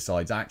 later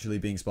decides actually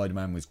being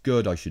Spider-Man was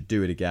good, I should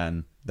do it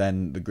again.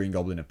 Then the Green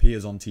Goblin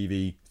appears on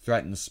TV,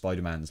 threatens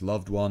Spider-Man's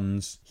loved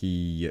ones.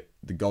 The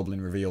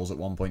Goblin reveals at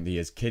one point that he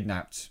has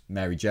kidnapped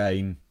Mary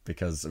Jane,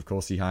 because of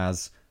course he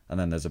has. And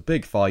then there's a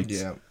big fight.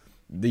 Yeah.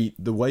 The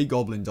way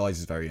Goblin dies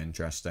is very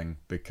interesting,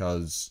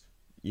 because...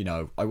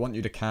 I want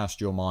you to cast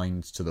your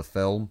mind to the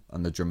film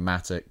and the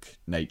dramatic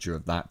nature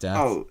of that death.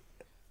 Oh,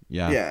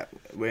 yeah. Yeah,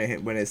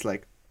 when it's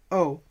like,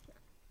 oh.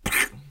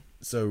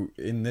 So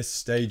in this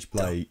stage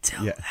play, Don't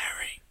tell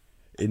Harry.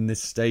 In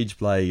this stage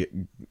play,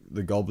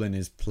 the Goblin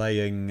is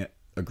playing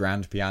a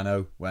grand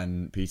piano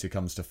when Peter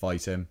comes to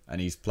fight him,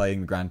 and he's playing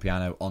the grand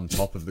piano on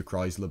top of the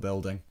Chrysler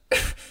Building.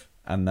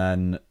 And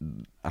then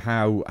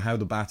how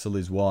the battle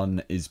is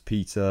won is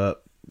Peter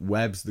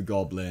webs the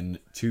Goblin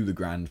to the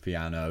grand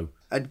piano.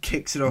 And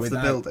kicks it off the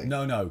building?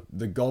 No.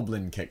 The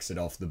Goblin kicks it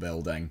off the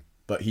building,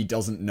 but he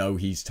doesn't know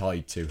he's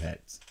tied to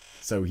it.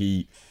 So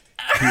he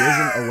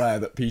isn't aware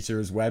that Peter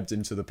has webbed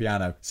him to the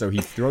piano. So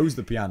he throws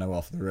the piano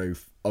off the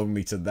roof,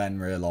 only to then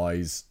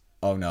realise,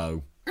 oh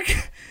no.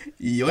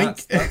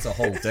 Yoink. That's a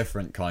whole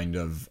different kind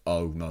of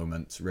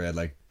moment,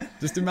 really.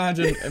 Just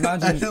imagine.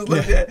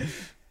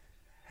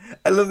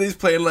 I love these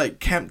playing like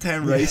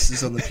Camptown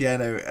Races on the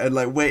piano and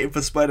like waiting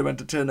for Spider-Man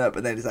to turn up,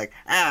 and then he's like,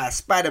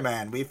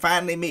 Spider-Man, we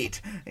finally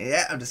meet.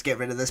 Yeah, I'll just get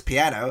rid of this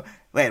piano.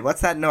 Wait,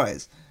 what's that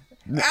noise?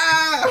 No,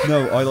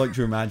 I like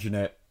to imagine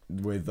it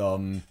with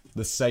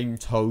the same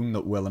tone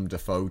that Willem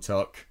Dafoe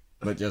took,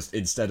 but just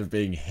instead of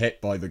being hit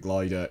by the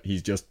glider,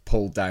 he's just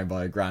pulled down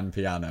by a grand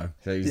piano.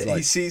 So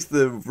he sees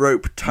the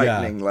rope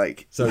tightening,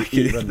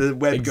 the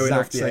web going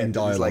off the same end.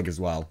 Dialogue as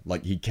well.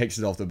 Like he kicks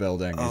it off the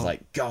building. He's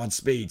like,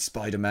 Godspeed,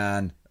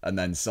 Spider-Man. And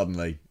then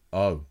suddenly,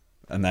 and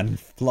then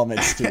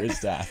plummets to his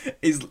death.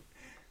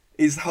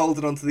 He's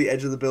holding onto the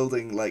edge of the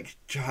building, like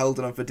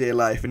holding on for dear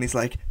life, and he's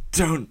like,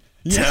 "Don't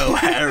tell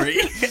Harry."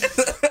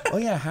 Oh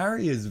yeah,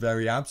 Harry is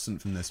very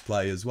absent from this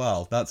play as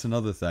well. That's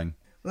another thing.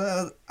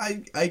 Well,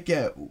 I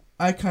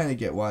kind of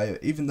get why,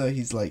 even though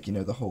he's like,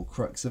 the whole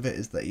crux of it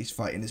is that he's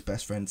fighting his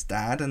best friend's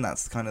dad, and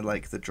that's kind of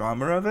like the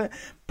drama of it.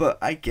 But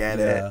I get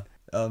it.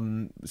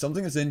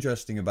 Something that's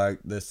interesting about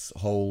this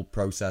whole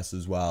process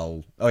as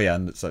well. Oh yeah,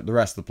 and so the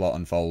rest of the plot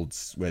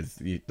unfolds with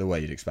the way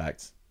you'd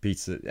expect.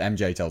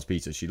 MJ tells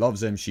Peter she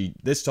loves him.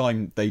 This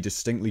time they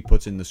distinctly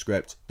put in the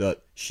script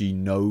that she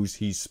knows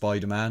he's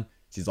Spider-Man.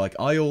 She's like,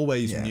 I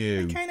always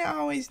knew. I kind of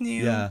always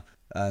knew. Yeah,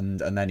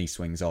 and then he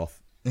swings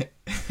off.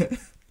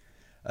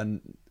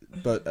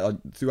 But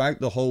throughout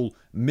the whole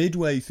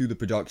midway through the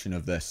production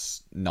of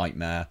this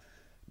nightmare,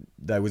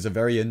 there was a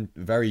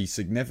very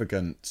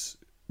significant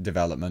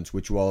development,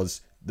 which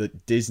was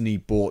that Disney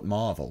bought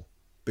Marvel,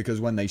 because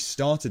when they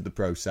started the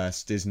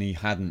process, Disney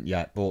hadn't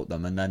yet bought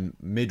them, and then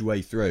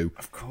midway through,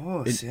 of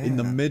course, in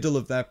the middle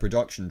of their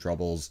production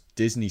troubles,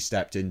 Disney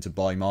stepped in to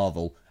buy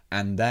Marvel,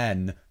 and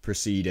then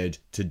proceeded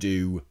to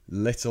do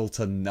little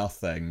to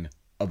nothing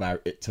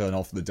about it Turn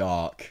Off the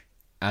Dark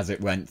as it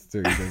went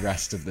through the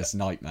rest of this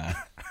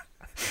nightmare.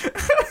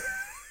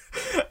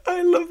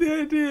 I love the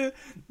idea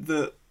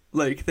that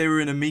they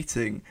were in a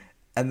meeting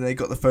and they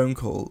got the phone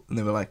call and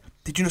they were like,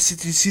 did you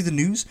see the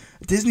news?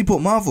 Disney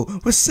bought Marvel.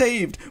 We're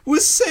saved.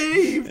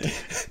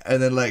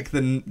 And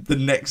then the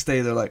next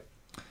day they're like,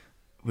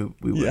 we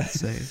weren't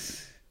saved.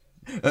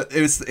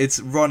 It's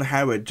Ron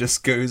Howard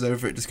just goes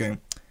over it just going,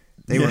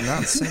 they were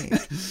not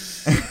saved.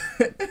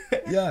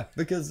 Yeah,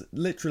 because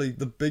literally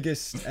the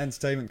biggest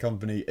entertainment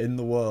company in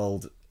the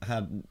world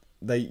had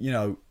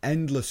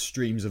endless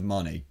streams of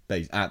money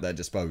at their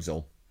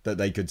disposal. that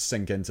they could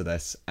sink into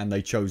this, and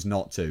they chose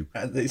not to.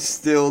 And they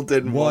still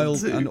didn't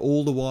want to. And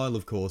all the while,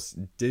 of course,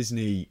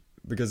 Disney,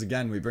 because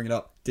again, we bring it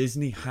up,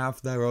 Disney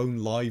have their own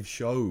live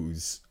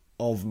shows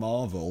of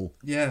Marvel.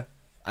 Yeah.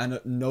 And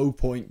at no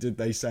point did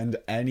they send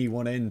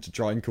anyone in to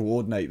try and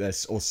coordinate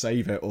this or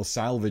save it or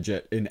salvage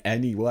it in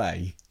any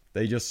way.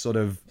 They just sort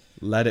of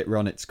let it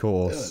run its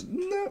course.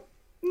 No,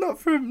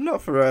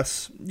 not for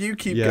us. You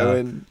keep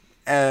going,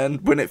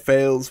 and when it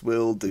fails,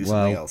 we'll do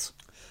something else.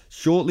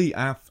 Shortly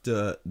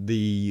after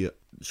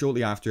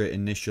it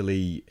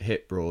initially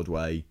hit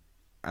Broadway,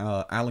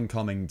 Alan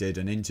Cumming did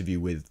an interview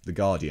with The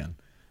Guardian,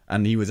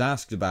 and he was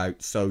asked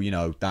about, so, you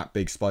know, that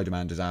big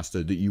Spider-Man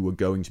disaster that you were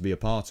going to be a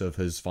part of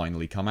has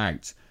finally come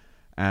out.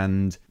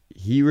 And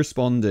he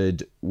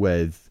responded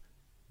with,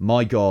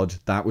 "My God,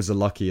 that was a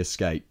lucky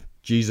escape.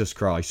 Jesus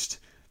Christ.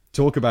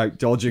 Talk about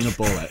dodging a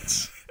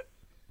bullet."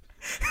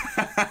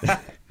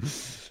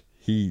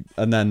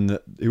 And then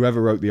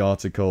whoever wrote the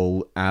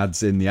article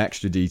adds in the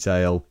extra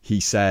detail, he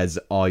says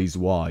eyes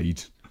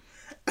wide.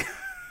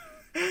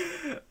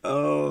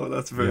 Oh,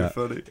 that's very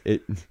funny.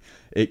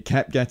 It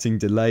kept getting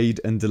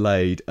delayed,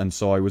 and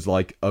so I was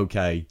like,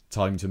 okay,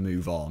 time to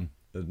move on.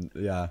 And,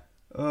 yeah.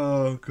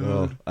 Oh,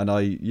 God. And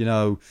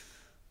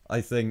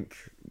I think,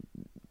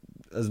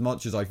 as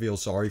much as I feel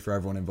sorry for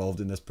everyone involved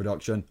in this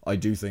production, I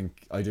do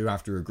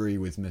have to agree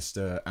with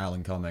Mr.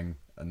 Alan Cumming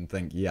and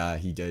think, yeah,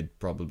 he did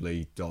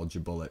probably dodge a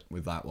bullet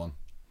with that one.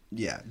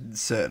 Yeah,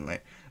 certainly.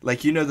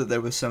 Like, you know that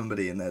there was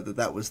somebody in there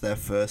that was their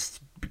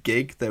first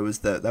gig. That was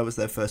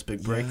their first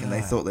big break, and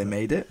they thought they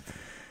made it.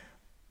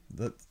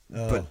 But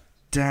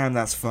damn,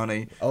 that's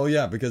funny. Oh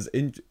yeah, because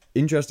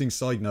interesting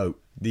side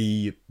note,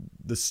 the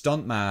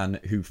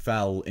stuntman who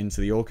fell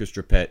into the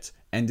orchestra pit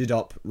ended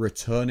up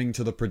returning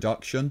to the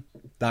production.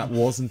 That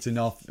wasn't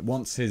enough.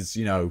 Once his,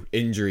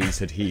 injuries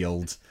had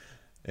healed,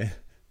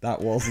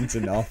 that wasn't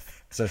enough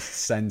to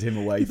send him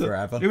away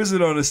forever. It was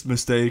an honest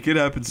mistake. It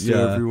happens to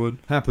everyone.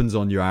 Happens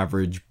on your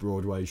average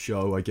Broadway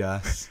show, I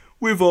guess.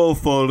 We've all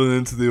fallen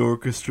into the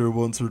orchestra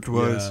once or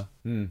twice.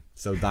 Yeah.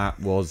 So that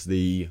was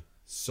the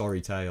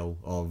sorry tale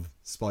of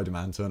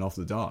Spider-Man Turn Off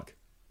the Dark.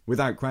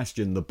 Without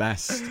question, the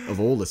best of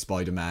all the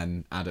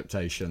Spider-Man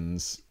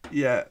adaptations.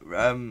 Yeah.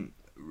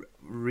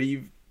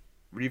 Reeve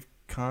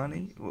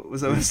Carney? What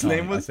was that his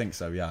name? I think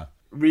so, yeah.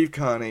 Reeve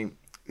Carney.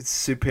 It's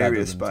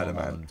superior Spider-Man.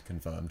 Tom Holland,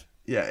 confirmed.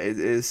 Yeah, it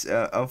is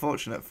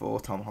unfortunate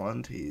for Tom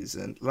Holland. He's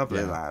a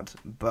lovely lad,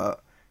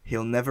 but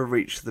he'll never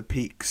reach the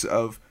peaks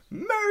of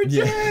Mary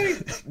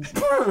Jane.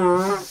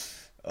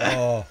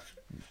 Oh.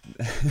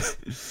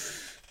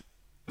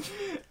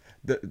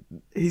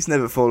 He's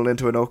never fallen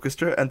into an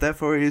orchestra, and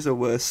therefore he is a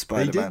worse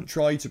Spider-Man. They did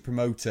try to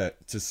promote it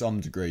to some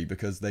degree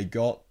because they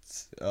got.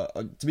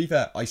 To be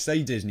fair, I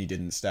say Disney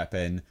didn't step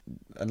in,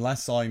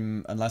 unless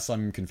I'm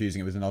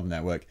confusing it with another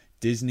network.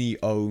 Disney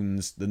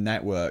owns the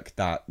network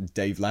that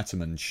Dave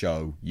Letterman's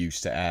show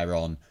used to air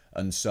on,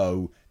 and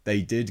so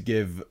they did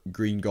give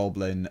Green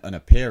Goblin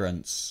a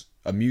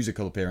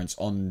musical appearance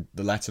on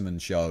the Letterman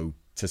show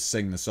to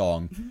sing the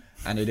song,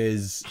 and it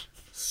is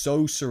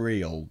so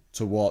surreal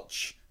to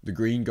watch the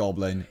Green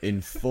Goblin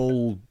in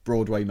full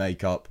Broadway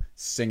makeup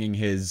singing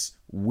his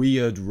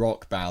weird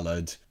rock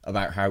ballad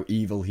about how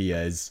evil he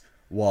is,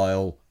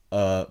 while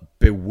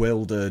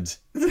bewildered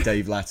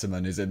Dave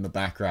Letterman is in the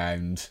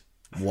background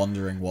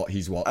wondering what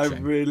he's watching. I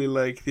really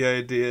like the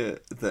idea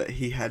that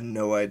he had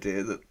no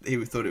idea that he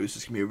thought it was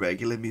just going to be a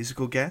regular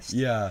musical guest.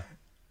 Yeah.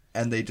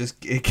 And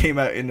it came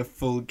out in a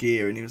full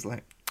gear, and he was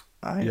like,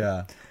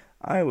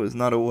 I was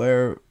not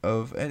aware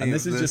of any of this. And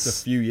this is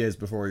just a few years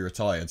before he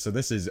retired, so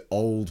this is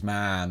old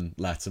man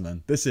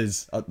Letterman. This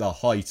is at the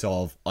height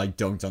of, I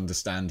don't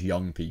understand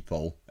young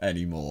people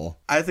anymore.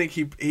 I think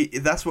he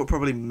that's what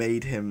probably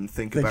made him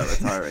think about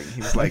retiring.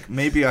 He was like,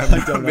 maybe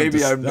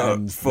I'm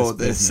not for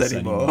this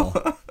anymore.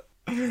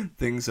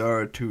 Things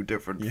are too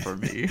different for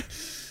me.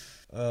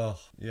 Oh,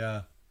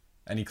 yeah.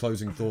 Any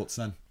closing thoughts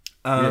then?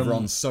 We've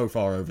run so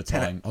far over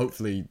time.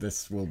 Hopefully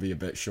this will be a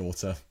bit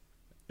shorter.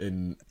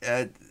 We'll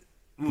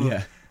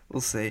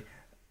see.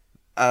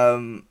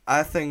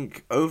 I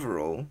think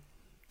overall,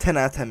 10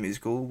 out of 10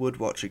 musical, would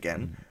watch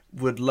again.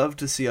 Would love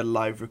to see a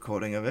live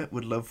recording of it.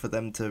 Would love for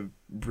them to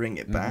bring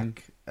it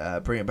back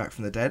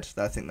from the dead.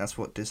 I think that's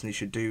what Disney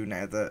should do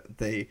now that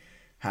they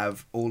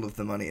have all of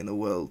the money in the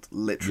world,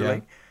 literally.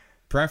 Yeah.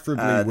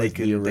 Preferably with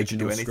the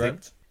original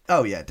script.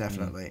 Oh yeah,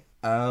 definitely.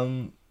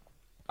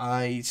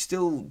 I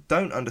still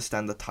don't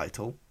understand the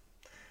title.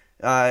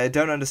 I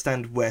don't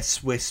understand where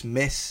Swiss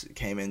Miss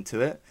came into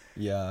it.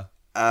 Yeah.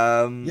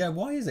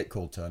 Why is it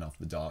called Turn Off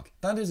the Dark?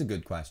 That is a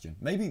good question.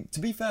 Maybe,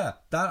 to be fair,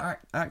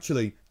 that's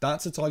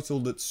a title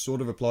that sort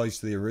of applies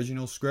to the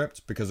original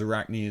script, because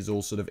Arachne is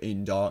all sort of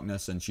in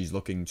darkness and she's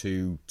looking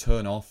to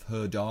turn off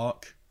her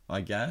dark,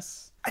 I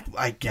guess.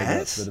 I guess. Maybe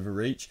that's a bit of a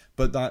reach.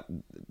 But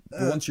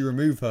once you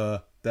remove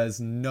her,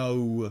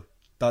 that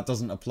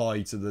doesn't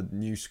apply to the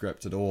new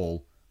script at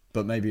all.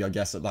 But maybe, I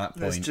guess, at that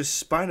point... It's just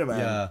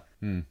Spider-Man.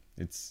 Yeah.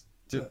 It's...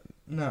 Just...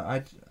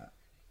 No,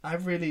 I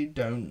really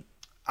don't...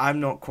 I'm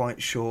not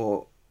quite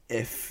sure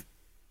if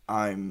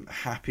I'm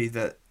happy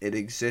that it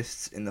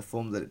exists in the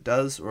form that it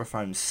does, or if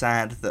I'm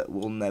sad that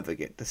we'll never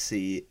get to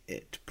see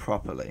it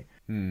properly.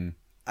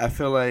 I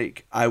feel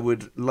like I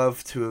would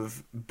love to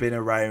have been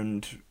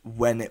around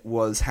when it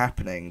was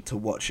happening to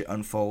watch it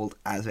unfold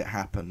as it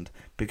happened,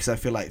 because I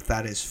feel like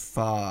that is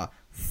far,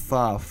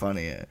 far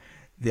funnier.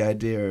 The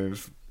idea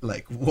of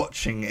like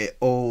watching it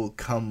all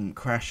come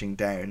crashing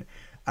down,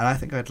 and I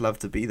think I'd love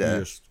to be there.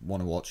 You just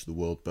want to watch the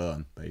world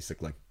burn,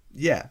 basically.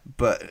 Yeah,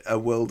 but a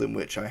world in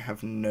which I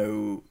have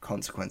no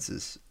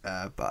consequences,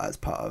 but as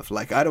part of,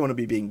 like, I don't want to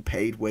be being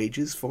paid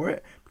wages for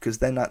it, because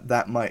then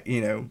that might,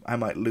 I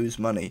might lose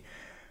money.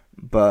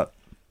 But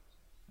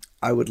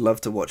I would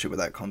love to watch it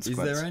without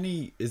consequence.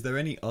 Is there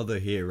any other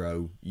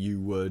hero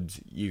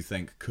you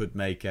think could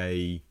make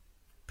a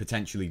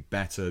potentially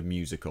better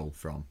musical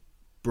from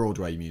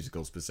Broadway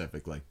musical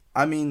specifically?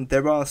 I mean,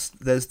 there's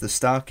the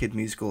Star Kid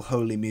musical,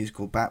 Holy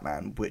Musical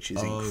Batman, which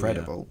is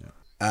incredible. Yeah.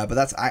 But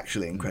that's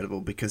actually incredible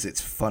because it's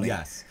funny.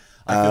 Yes,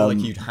 I feel like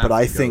you'd have to go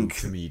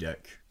comedic.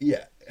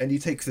 Yeah, and you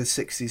take the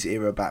 '60s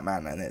era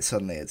Batman, and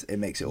it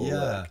makes it all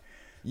work.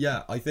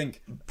 Yeah, I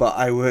think. But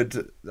I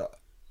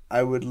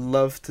would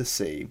love to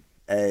see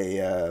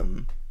a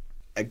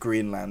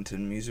Green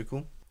Lantern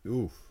musical.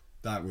 Ooh,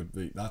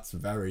 that's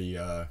very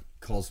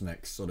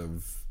cosmic sort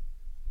of.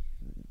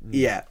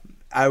 Yeah,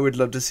 I would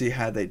love to see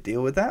how they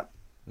deal with that.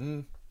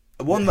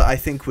 One that I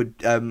think would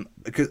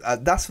because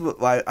that's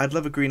what I'd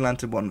love a Green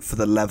Lantern one for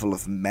the level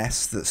of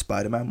mess that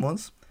Spider-Man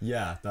was.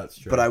 Yeah, that's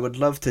true. But I would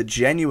love to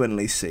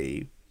genuinely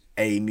see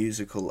a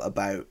musical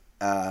about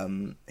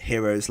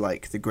heroes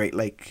like the Great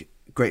Lake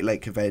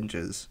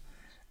Avengers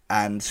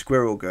and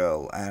Squirrel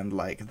Girl, and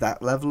like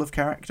that level of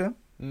character.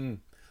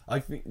 I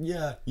think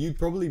you'd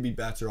probably be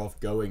better off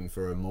going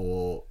for a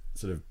more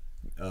sort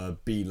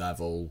of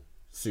B-level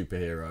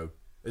superhero,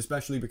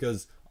 especially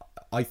because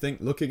I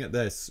think looking at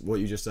this, what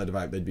you just said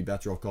about they'd be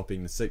better off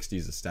copying the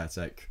 60s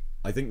aesthetic,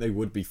 I think they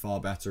would be far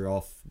better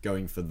off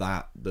going for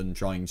that than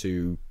trying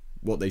to,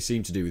 what they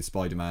seem to do with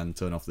Spider-Man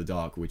Turn Off the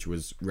Dark, which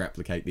was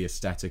replicate the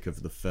aesthetic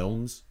of the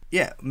films.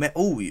 Yeah,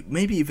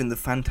 maybe even the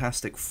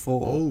Fantastic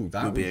Four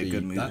would be a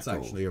good musical. That's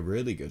actually a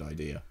really good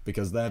idea,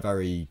 because they're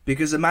very...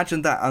 Because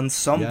imagine that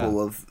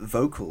ensemble of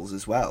vocals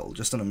as well,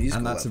 just on a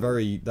musical level.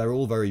 And they're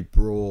all very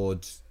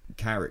broad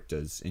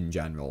characters in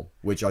general,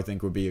 which I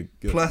think would be a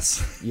good...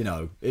 Plus...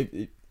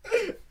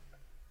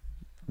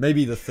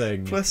 maybe The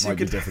Thing might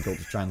be difficult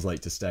to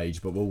translate to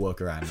stage, but we'll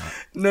work around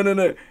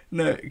that.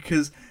 No,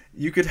 because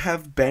you could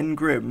have Ben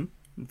Grimm,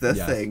 The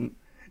Thing,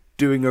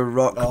 doing a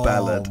rock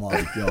ballad. Oh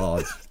my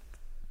god.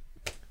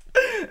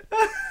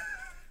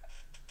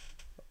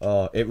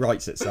 It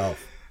writes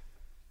itself.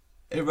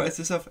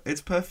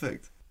 It's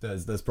perfect.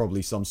 There's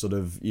probably some sort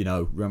of,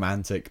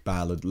 romantic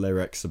ballad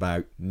lyrics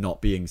about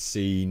not being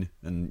seen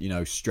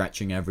and,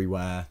 stretching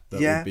everywhere that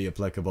would be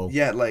applicable.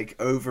 Yeah, like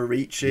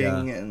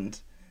overreaching and...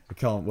 I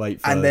can't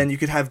wait for... And then you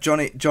could have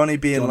Johnny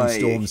being Johnny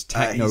Storm's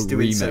techno he's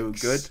doing remix, so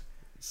good.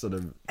 Sort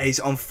of... He's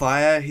on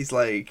fire, he's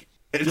like...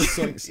 Just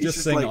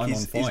sing like, I'm on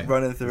fire. He's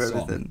running through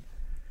everything.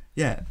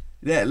 Yeah,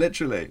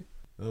 literally.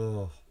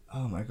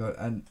 Oh my god,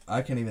 and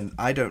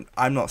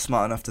I'm not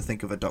smart enough to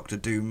think of a Doctor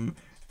Doom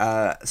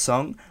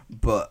song,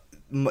 but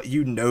that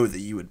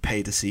you would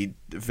pay to see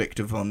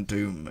Victor Von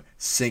Doom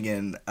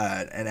singing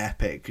an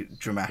epic,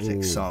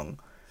 dramatic song.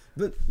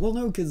 But,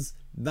 no, because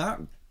that,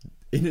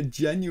 in a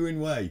genuine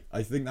way,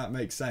 I think that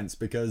makes sense,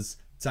 because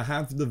to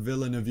have the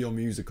villain of your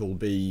musical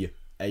be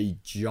a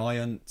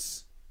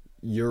giant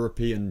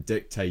European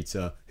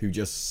dictator who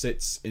just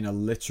sits in a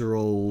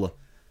literal,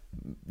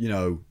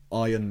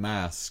 iron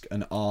mask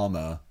and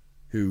armor,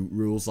 who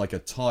rules like a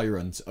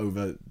tyrant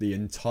over the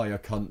entire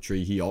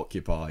country he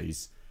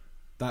occupies,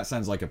 that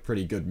sounds like a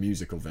pretty good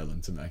musical villain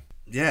to me.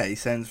 Yeah, he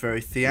sounds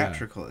very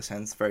theatrical. It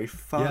sounds very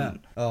fun.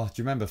 Yeah. Oh, do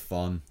you remember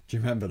Fun? Do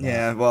you remember that?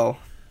 Yeah, well...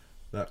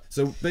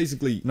 So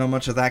basically... Not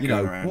much of that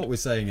going around. What we're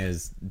saying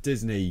is,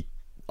 Disney...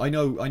 I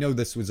know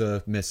this was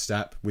a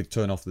misstep with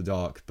Turn Off the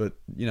Dark, but,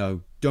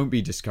 don't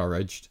be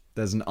discouraged.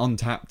 There's an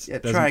untapped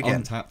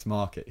untapped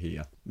market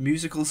here.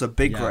 Musicals are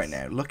big right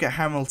now. Look at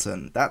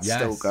Hamilton. That's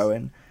still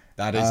going.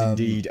 That is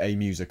indeed a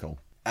musical.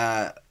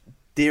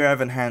 Dear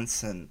Evan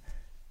Hansen,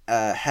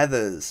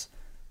 Heathers,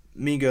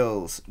 Mean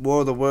Girls,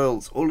 War of the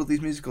Worlds, all of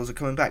these musicals are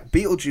coming back.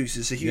 Beetlejuice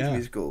is a huge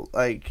musical.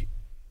 Like,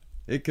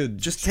 it could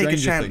just take a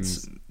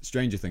chance.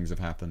 Stranger things have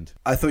happened.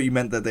 I thought you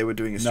meant that they were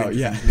doing a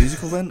Stranger Things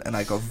musical then, and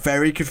I got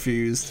very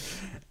confused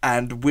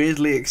and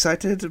weirdly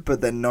excited, but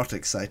then not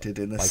excited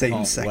in the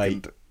same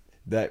second.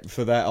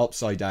 For their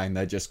Upside Down,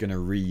 they're just going to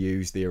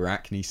reuse the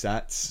Arachne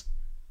sets,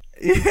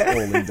 all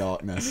in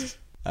darkness.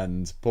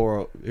 And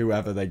poor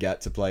whoever they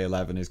get to play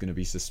 11 is going to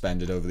be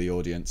suspended over the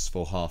audience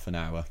for half an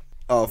hour.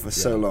 Oh, for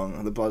so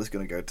long. The blood is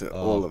going to go to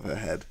all of her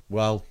head.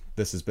 Well,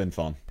 this has been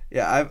fun.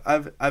 Yeah,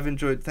 I've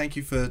enjoyed. Thank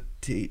you for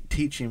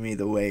teaching me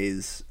the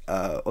ways,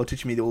 or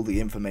teaching me all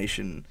the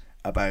information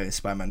about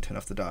Spider-Man Turn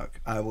Off the Dark.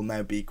 I will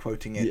now be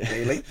quoting it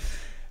daily.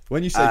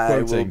 When you say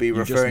quoting,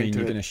 you just mean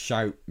you're going to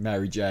shout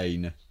Mary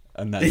Jane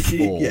and then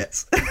fall.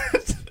 Yes.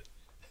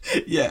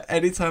 Yeah,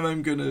 anytime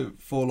I'm gonna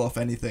fall off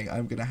anything,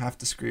 I'm gonna have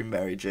to scream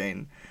Mary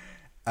Jane.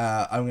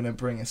 I'm gonna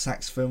bring a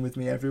saxophone with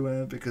me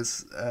everywhere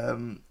because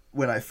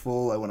when I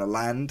fall, I want to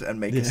land and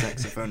make a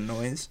saxophone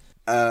noise.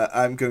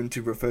 I'm going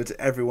to refer to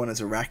everyone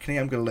as Arachne.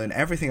 I'm going to learn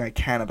everything I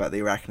can about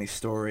the Arachne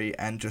story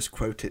and just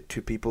quote it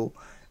to people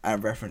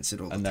and reference it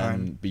all the time.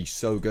 And then be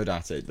so good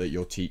at it that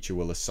your teacher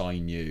will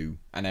assign you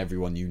and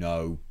everyone you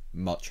know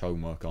much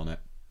homework on it.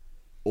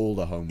 All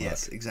the homework.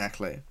 Yes,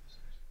 exactly.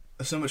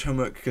 So much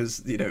homework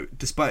because, you know,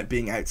 despite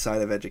being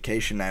outside of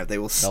education now,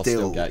 they'll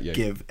still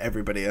give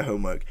everybody a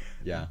homework.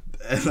 Yeah.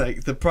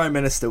 Like, the Prime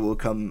Minister will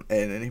come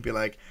in and he'd be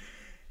like,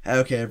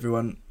 okay,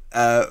 everyone,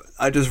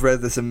 I just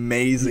read this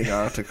amazing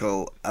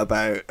article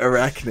about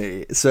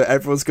Arachne, so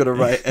everyone's got to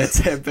write a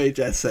 10-page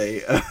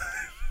essay.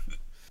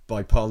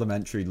 By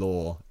parliamentary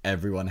law,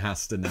 everyone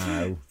has to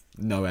now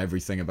know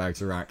everything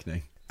about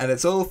Arachne. And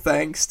it's all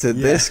thanks to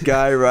this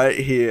guy right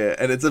here,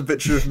 and it's a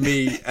picture of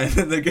me, and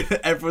then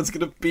everyone's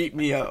going to beat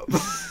me up.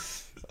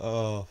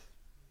 Oh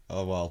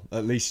well,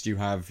 at least you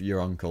have your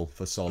uncle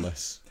for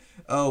solace.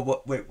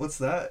 Oh, wait, what's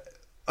that?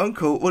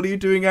 Uncle, what are you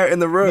doing out in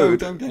the road? No,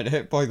 don't get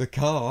hit by the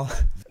car.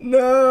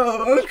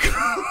 No,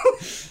 Uncle.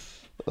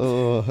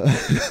 Oh.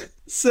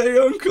 Say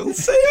Uncle,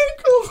 say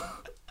Uncle.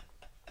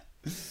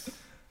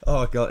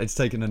 Oh God, it's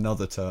taken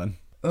another turn.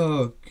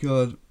 Oh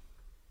God,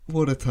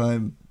 what a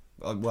time.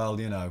 Well,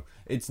 you know,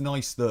 it's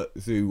nice that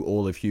through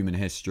all of human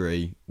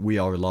history, we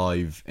are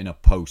alive in a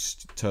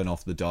post-turn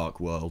off the dark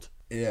world.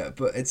 Yeah,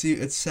 but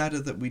it's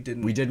sadder that we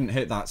didn't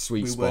hit that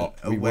sweet spot.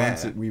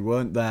 Weren't we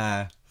weren't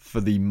there for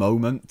the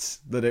moment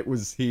that it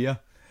was here,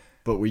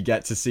 but we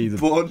get to see the...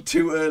 Born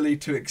too early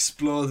to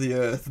explore the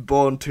Earth,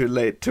 born too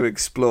late to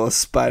explore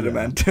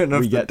Spider-Man Turn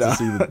Off the Dark. We get to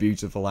see the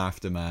beautiful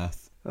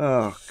aftermath.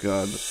 Oh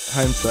God,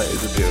 hindsight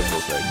is a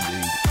beautiful thing.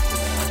 Indeed.